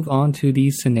finally move on to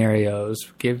these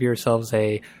scenarios. Give yourselves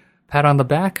a pat on the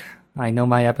back. I know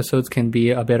my episodes can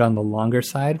be a bit on the longer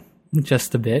side,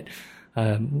 just a bit.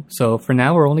 So for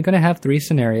now, we're only going to have 3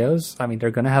 scenarios. I mean, they're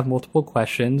going to have multiple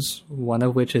questions, one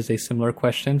of which is a similar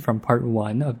question from part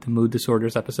 1 of the mood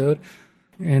disorders episode.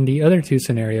 And the other 2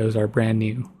 scenarios are brand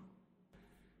new.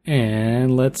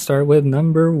 And let's start with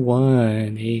number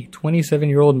 1. A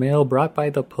 27-year-old male brought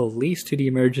by the police to the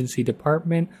emergency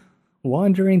department,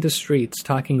 wandering the streets,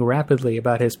 talking rapidly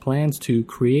about his plans to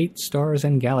create stars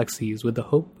and galaxies with the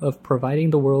hope of providing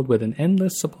the world with an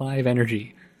endless supply of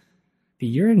energy. The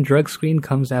urine drug screen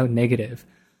comes out negative.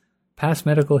 Past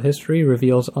medical history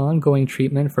reveals ongoing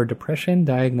treatment for depression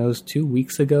diagnosed 2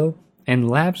 weeks ago, and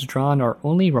labs drawn are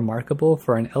only remarkable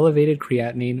for an elevated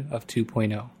creatinine of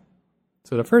 2.0.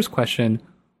 So the first question,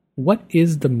 what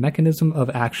is the mechanism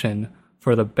of action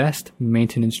for the best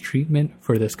maintenance treatment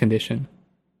for this condition?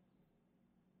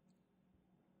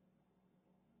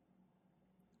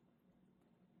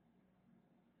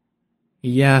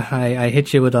 Yeah, I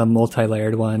hit you with a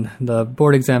multi-layered one. The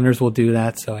board examiners will do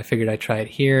that, so I figured I'd try it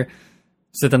here.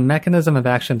 So the mechanism of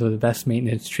action for the best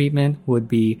maintenance treatment would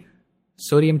be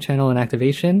sodium channel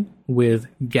inactivation with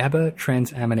GABA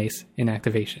transaminase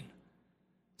inactivation.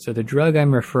 So the drug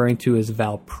I'm referring to is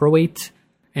valproate,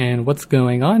 and what's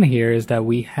going on here is that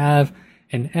we have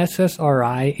an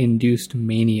SSRI-induced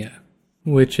mania,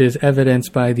 which is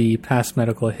evidenced by the past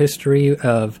medical history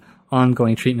of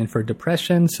ongoing treatment for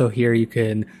depression. So here you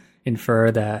can infer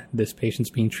that this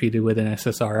patient's being treated with an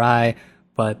SSRI,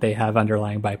 but they have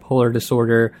underlying bipolar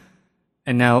disorder.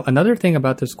 And now another thing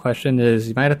about this question is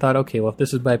you might have thought, okay, well, if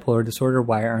this is bipolar disorder,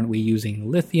 why aren't we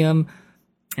using lithium?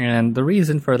 And the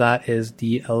reason for that is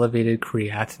the elevated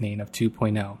creatinine of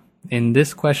 2.0. In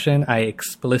this question, I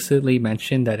explicitly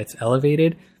mentioned that it's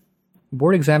elevated.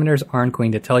 Board examiners aren't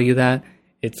going to tell you that.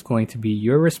 It's going to be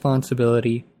your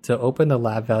responsibility to open the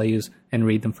lab values and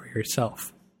read them for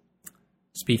yourself.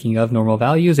 Speaking of normal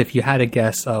values, if you had to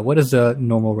guess, what is the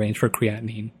normal range for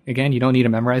creatinine? Again, you don't need to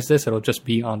memorize this. It'll just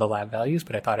be on the lab values,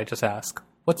 but I thought I'd just ask,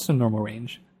 what's the normal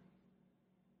range?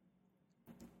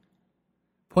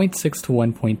 0.6 to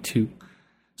 1.2.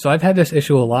 So I've had this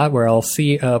issue a lot where I'll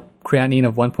see a creatinine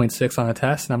of 1.6 on a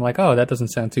test and I'm like, oh, that doesn't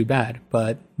sound too bad.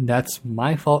 But that's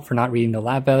my fault for not reading the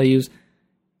lab values.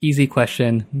 Easy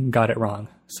question, got it wrong.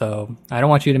 So I don't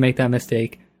want you to make that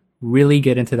mistake. Really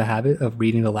get into the habit of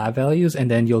reading the lab values, and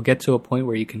then you'll get to a point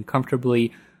where you can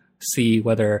comfortably see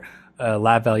whether a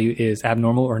lab value is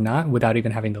abnormal or not without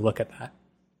even having to look at that.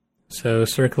 So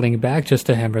circling back just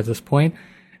to hammer this point,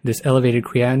 this elevated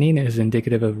creatinine is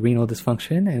indicative of renal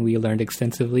dysfunction, and we learned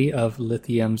extensively of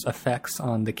lithium's effects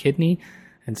on the kidney,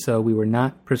 and so we were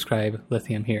not prescribed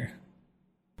lithium here.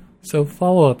 So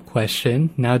follow-up question,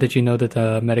 now that you know that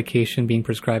the medication being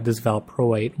prescribed is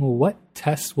valproate, what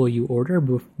tests will you order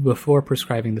before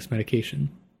prescribing this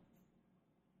medication?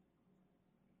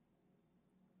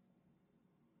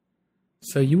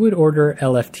 So you would order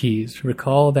LFTs.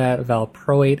 Recall that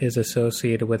valproate is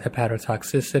associated with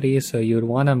hepatotoxicity, so you would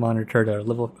want to monitor their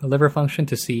liver function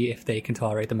to see if they can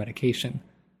tolerate the medication.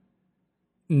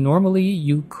 Normally,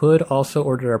 you could also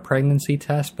order a pregnancy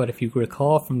test, but if you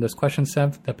recall from this question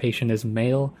set, the patient is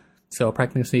male, so a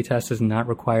pregnancy test is not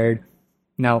required.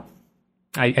 Now,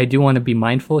 I do want to be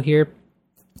mindful here.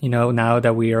 Now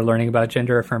that we are learning about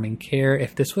gender-affirming care,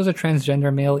 if this was a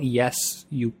transgender male, yes,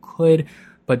 you could,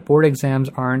 but board exams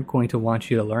aren't going to want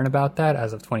you to learn about that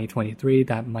as of 2023.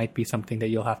 That might be something that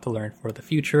you'll have to learn for the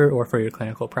future or for your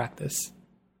clinical practice.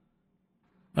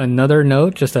 Another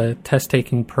note, just a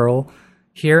test-taking pearl.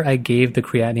 Here I gave the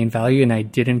creatinine value and I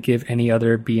didn't give any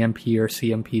other BMP or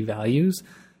CMP values.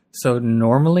 So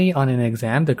normally on an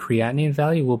exam, the creatinine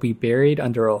value will be buried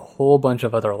under a whole bunch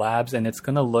of other labs and it's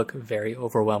going to look very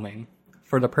overwhelming.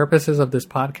 For the purposes of this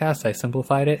podcast, I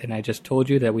simplified it and I just told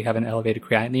you that we have an elevated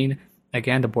creatinine.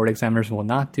 Again, the board examiners will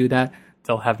not do that.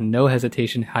 They'll have no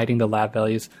hesitation hiding the lab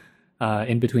values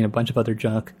in between a bunch of other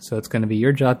junk. So it's going to be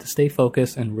your job to stay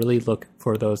focused and really look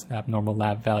for those abnormal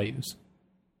lab values.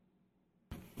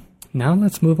 Now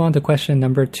let's move on to question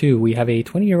number 2. We have a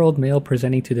 20-year-old male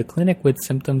presenting to the clinic with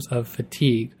symptoms of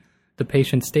fatigue. The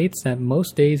patient states that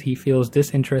most days he feels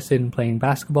disinterested in playing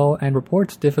basketball and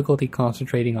reports difficulty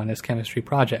concentrating on his chemistry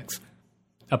projects.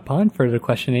 Upon further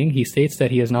questioning, he states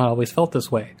that he has not always felt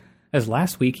this way, as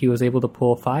last week he was able to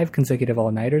pull 5 consecutive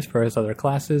all-nighters for his other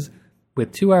classes,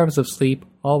 with 2 hours of sleep,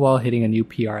 all while hitting a new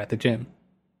PR at the gym.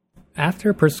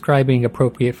 After prescribing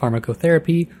appropriate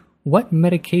pharmacotherapy, what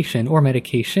medication or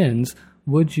medications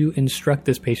would you instruct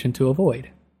this patient to avoid?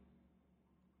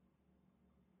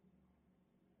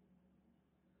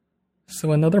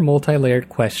 So another multi-layered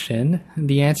question.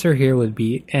 The answer here would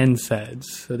be NSAIDs.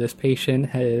 So this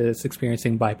patient is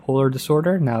experiencing bipolar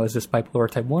disorder. Now, is this bipolar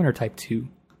type 1 or type 2?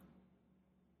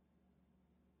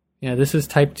 Yeah, this is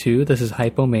type 2. This is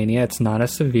hypomania. It's not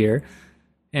as severe.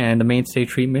 And the mainstay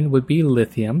treatment would be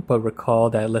lithium, but recall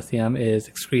that lithium is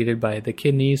excreted by the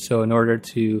kidneys, so in order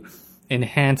to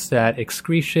enhance that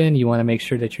excretion, you want to make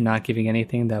sure that you're not giving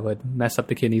anything that would mess up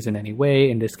the kidneys in any way.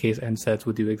 In this case, NSAIDs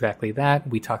would do exactly that.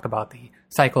 We talked about the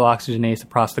cyclooxygenase, the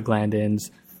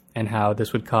prostaglandins, and how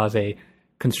this would cause a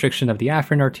constriction of the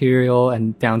afferent arteriole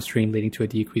and downstream leading to a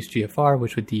decreased GFR,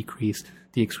 which would decrease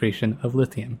the excretion of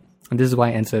lithium. And this is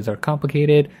why NSAIDs are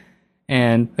complicated.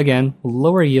 And again,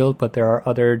 lower yield, but there are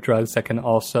other drugs that can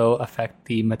also affect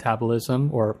the metabolism,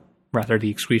 or rather the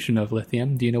excretion of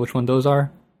lithium. Do you know which one those are?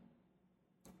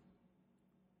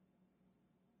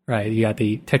 Right, you got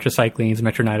the tetracyclines,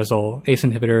 metronidazole, ACE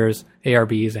inhibitors,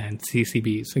 ARBs, and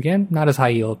CCBs. Again, not as high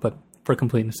yield, but for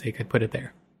completeness sake, I'd put it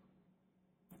there.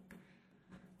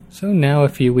 So now a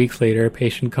few weeks later, a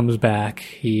patient comes back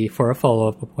for a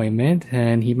follow-up appointment,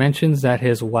 and he mentions that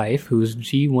his wife, who's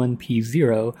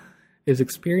G1P0, is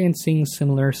experiencing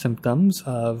similar symptoms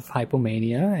of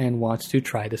hypomania and wants to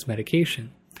try this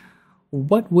medication.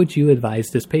 What would you advise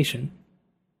this patient?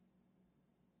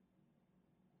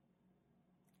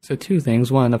 So 2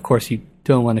 things. One, of course, you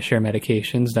don't want to share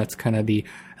medications. That's kind of the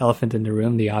elephant in the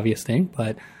room, the obvious thing.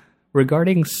 But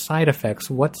regarding side effects,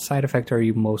 what side effect are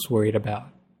you most worried about?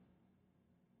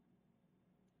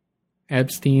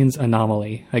 Ebstein's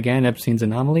anomaly. Again, Ebstein's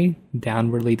anomaly,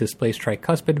 downwardly displaced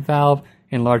tricuspid valve,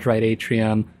 enlarged right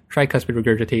atrium, tricuspid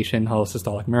regurgitation,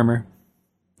 holosystolic murmur.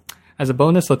 As a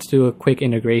bonus, let's do a quick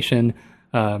integration.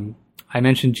 I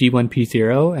mentioned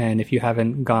G1P0, and if you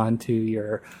haven't gone to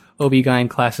your OB-GYN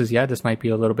classes yet, this might be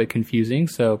a little bit confusing.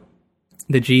 So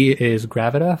the G is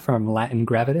gravida, from Latin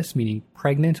gravidus, meaning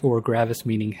pregnant, or gravis,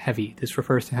 meaning heavy. This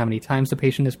refers to how many times the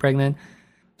patient is pregnant.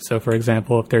 So for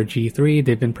example, if they're G3,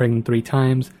 they've been pregnant 3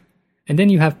 times. And then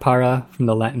you have para, from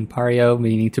the Latin pario,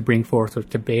 meaning to bring forth or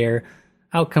to bear.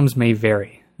 Outcomes may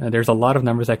vary. There's a lot of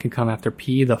numbers that can come after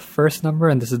P. The first number,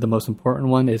 and this is the most important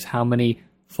one, is how many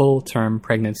full-term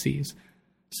pregnancies.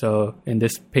 So in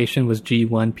this patient was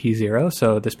G1P0.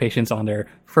 So this patient's on their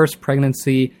first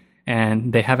pregnancy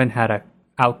and they haven't had an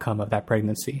outcome of that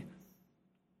pregnancy.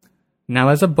 Now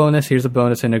as a bonus, here's a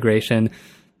bonus integration,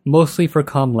 mostly for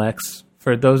COMLEX.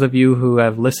 For those of you who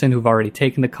have listened, who've already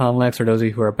taken the COMLEX, or those of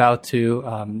you who are about to,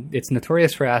 it's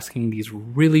notorious for asking these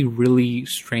really, really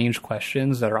strange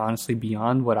questions that are honestly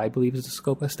beyond what I believe is the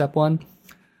scope of step 1.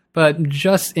 But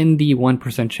just in the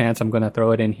 1% chance, I'm going to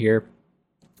throw it in here.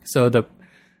 So the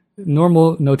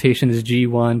normal notation is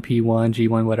G1, P1,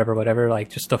 G1, whatever, like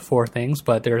just the 4 things.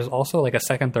 But there's also like a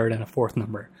second, third, and a fourth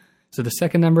number. So the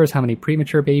second number is how many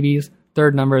premature babies,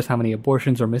 third number is how many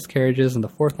abortions or miscarriages, and the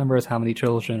fourth number is how many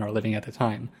children are living at the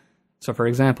time. So for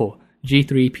example,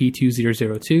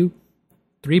 G3P2002,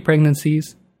 3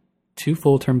 pregnancies, 2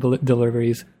 full-term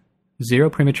deliveries, 0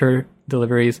 premature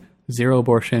deliveries, 0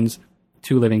 abortions,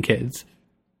 2 living kids.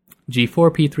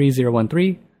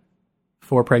 G4P3013,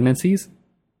 4 pregnancies,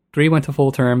 3 went to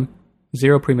full-term,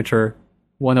 0 premature,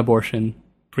 1 abortion,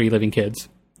 3 living kids.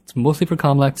 It's mostly for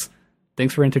COMLEX.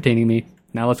 Thanks for entertaining me.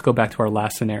 Now let's go back to our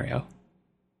last scenario.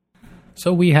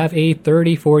 So we have a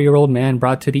 34-year-old man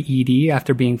brought to the ED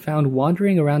after being found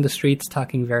wandering around the streets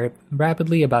talking very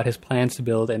rapidly about his plans to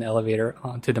build an elevator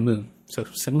onto the moon. So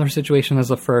similar situation as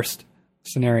the first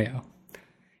scenario.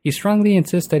 He strongly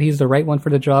insists that he's the right one for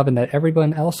the job and that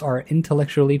everyone else are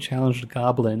intellectually challenged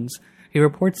goblins. He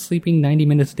reports sleeping 90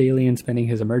 minutes daily and spending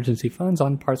his emergency funds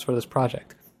on parts for this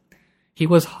project. He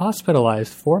was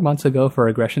hospitalized 4 months ago for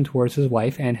aggression towards his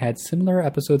wife and had similar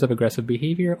episodes of aggressive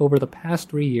behavior over the past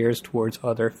 3 years towards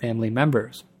other family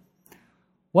members.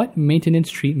 What maintenance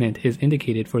treatment is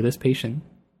indicated for this patient?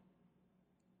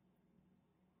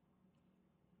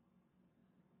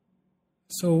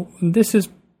 So this is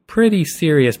pretty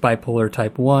serious bipolar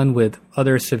type 1 with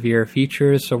other severe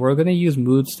features, so we're going to use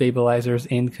mood stabilizers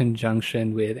in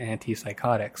conjunction with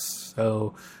antipsychotics.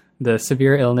 So the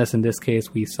severe illness in this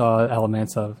case, we saw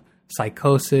elements of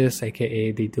psychosis,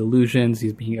 aka the delusions,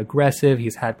 he's being aggressive,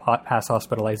 he's had past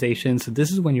hospitalization, so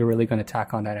this is when you're really going to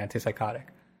tack on that antipsychotic.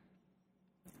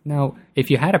 Now, if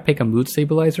you had to pick a mood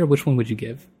stabilizer, which one would you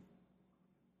give?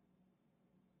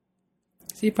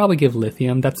 So you'd probably give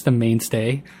lithium, that's the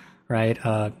mainstay, right?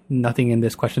 Nothing in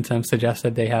this question suggests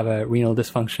that they have a renal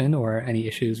dysfunction or any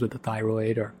issues with the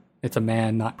thyroid, or it's a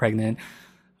man, not pregnant.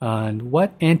 And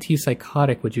what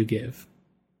antipsychotic would you give?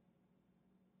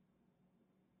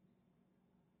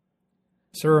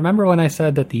 So remember when I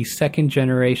said that the second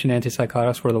generation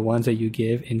antipsychotics were the ones that you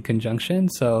give in conjunction?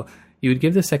 So you would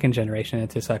give the second generation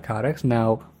antipsychotics.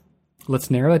 Now, let's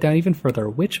narrow it down even further.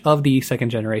 Which of the second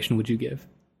generation would you give?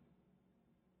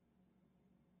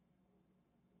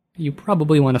 You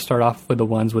probably want to start off with the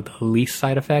ones with the least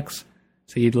side effects.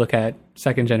 So you'd look at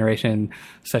second generation,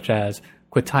 such as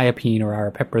quetiapine or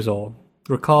aripiprazole.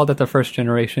 Recall that the first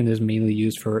generation is mainly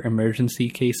used for emergency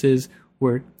cases,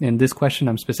 where in this question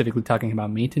I'm specifically talking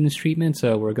about maintenance treatment,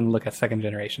 so we're going to look at second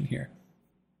generation here.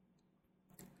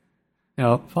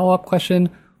 Now, follow-up question,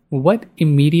 what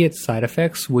immediate side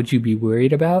effects would you be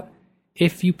worried about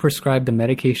if you prescribed the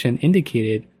medication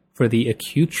indicated for the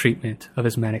acute treatment of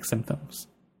his manic symptoms?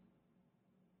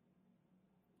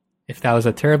 If that was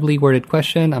a terribly worded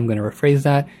question, I'm going to rephrase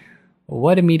that.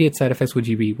 What immediate side effects would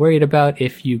you be worried about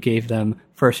if you gave them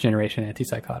first-generation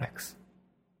antipsychotics?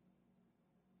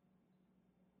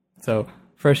 So,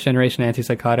 first-generation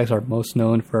antipsychotics are most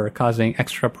known for causing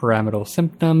extrapyramidal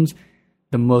symptoms,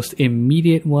 the most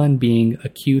immediate one being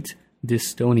acute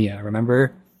dystonia.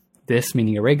 Remember, dys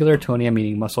meaning irregular, tonia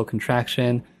meaning muscle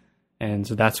contraction, and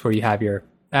so that's where you have your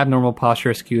abnormal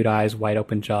posture, skewed eyes, wide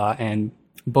open jaw, and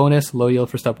bonus, low yield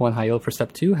for step 1, high yield for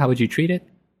step 2. How would you treat it?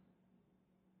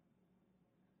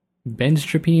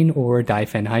 Benztropine or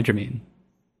diphenhydramine.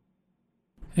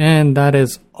 And that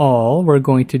is all. We're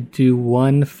going to do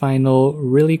one final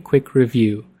really quick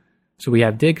review. So we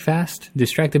have dig fast,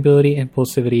 distractibility,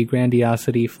 impulsivity,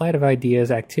 grandiosity, flight of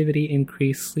ideas, activity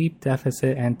increase, sleep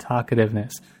deficit, and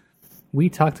talkativeness. We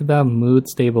talked about mood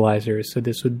stabilizers. So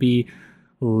this would be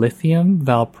lithium,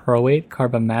 valproate,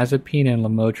 carbamazepine, and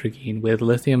lamotrigine, with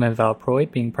lithium and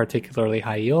valproate being particularly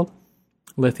high yield.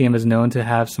 Lithium is known to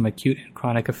have some acute and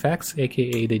chronic effects,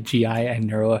 aka the GI and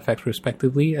neuro effects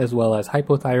respectively, as well as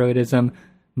hypothyroidism,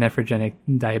 nephrogenic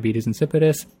diabetes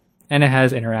insipidus, and it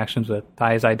has interactions with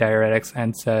thiazide diuretics,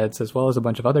 NSAIDs, as well as a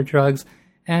bunch of other drugs,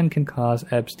 and can cause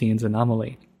Epstein's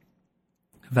anomaly.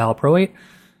 Valproate,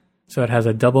 so it has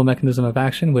a double mechanism of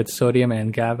action with sodium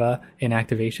and GABA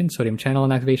inactivation, sodium channel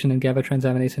inactivation and GABA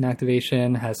transaminase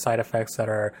inactivation, has side effects that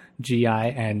are GI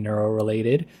and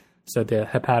neuro-related. So the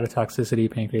hepatotoxicity,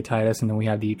 pancreatitis, and then we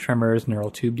have the tremors,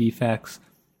 neural tube defects.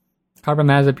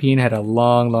 Carbamazepine had a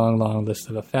long list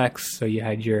of effects. So you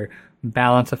had your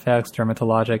balance effects,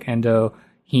 dermatologic, endo,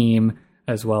 heme,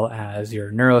 as well as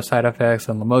your neuro side effects.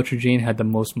 And lamotrigine had the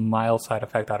most mild side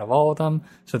effect out of all of them.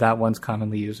 So that one's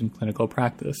commonly used in clinical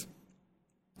practice.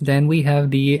 Then we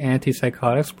have the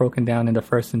antipsychotics broken down into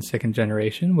first and second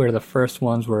generation, where the first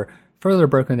ones were further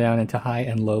broken down into high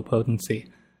and low potency.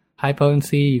 High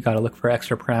potency, you got to look for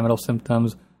extrapyramidal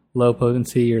symptoms. Low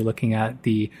potency, you're looking at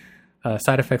the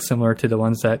side effects similar to the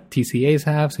ones that TCAs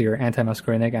have, so your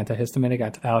antimuscarinic,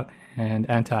 antihistaminic, and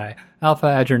anti-alpha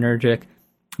adrenergic,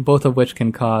 both of which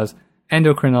can cause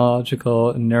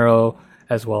endocrinological, neuro,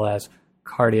 as well as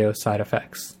cardio side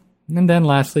effects. And then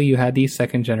lastly, you had the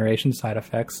second generation side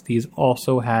effects. These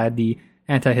also had the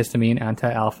antihistamine,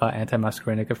 anti-alpha,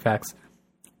 antimuscarinic effects,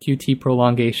 QT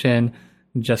prolongation,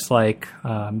 just like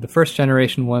the first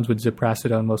generation ones with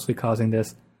ziprasidone mostly causing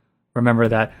this. Remember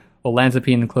that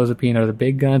olanzapine and clozapine are the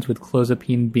big guns, with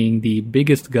clozapine being the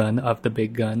biggest gun of the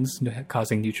big guns,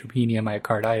 causing neutropenia,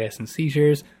 myocarditis, and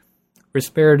seizures.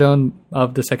 Risperidone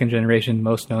of the second generation,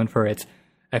 most known for its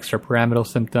extrapyramidal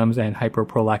symptoms and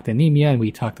hyperprolactinemia, and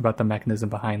we talked about the mechanism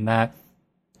behind that.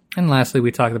 And lastly,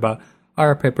 we talked about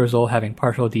aripiprazole having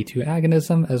partial D2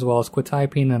 agonism, as well as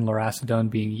quetiapine and lurasidone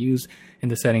being used in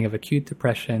the setting of acute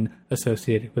depression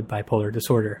associated with bipolar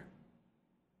disorder.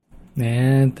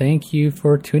 And thank you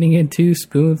for tuning into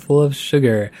Spoonful of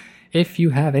Sugar. If you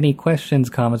have any questions,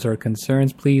 comments, or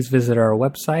concerns, please visit our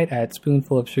website at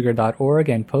spoonfulofsugar.org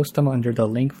and post them under the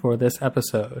link for this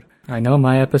episode. I know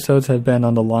my episodes have been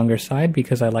on the longer side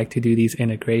because I like to do these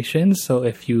integrations, so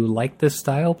if you like this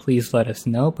style, please let us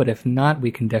know, but if not, we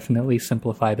can definitely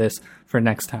simplify this for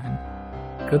next time.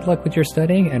 Good luck with your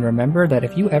studying, and remember that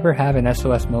if you ever have an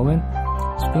SOS moment,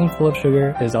 Spoonful of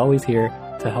Sugar is always here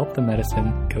to help the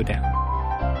medicine go down.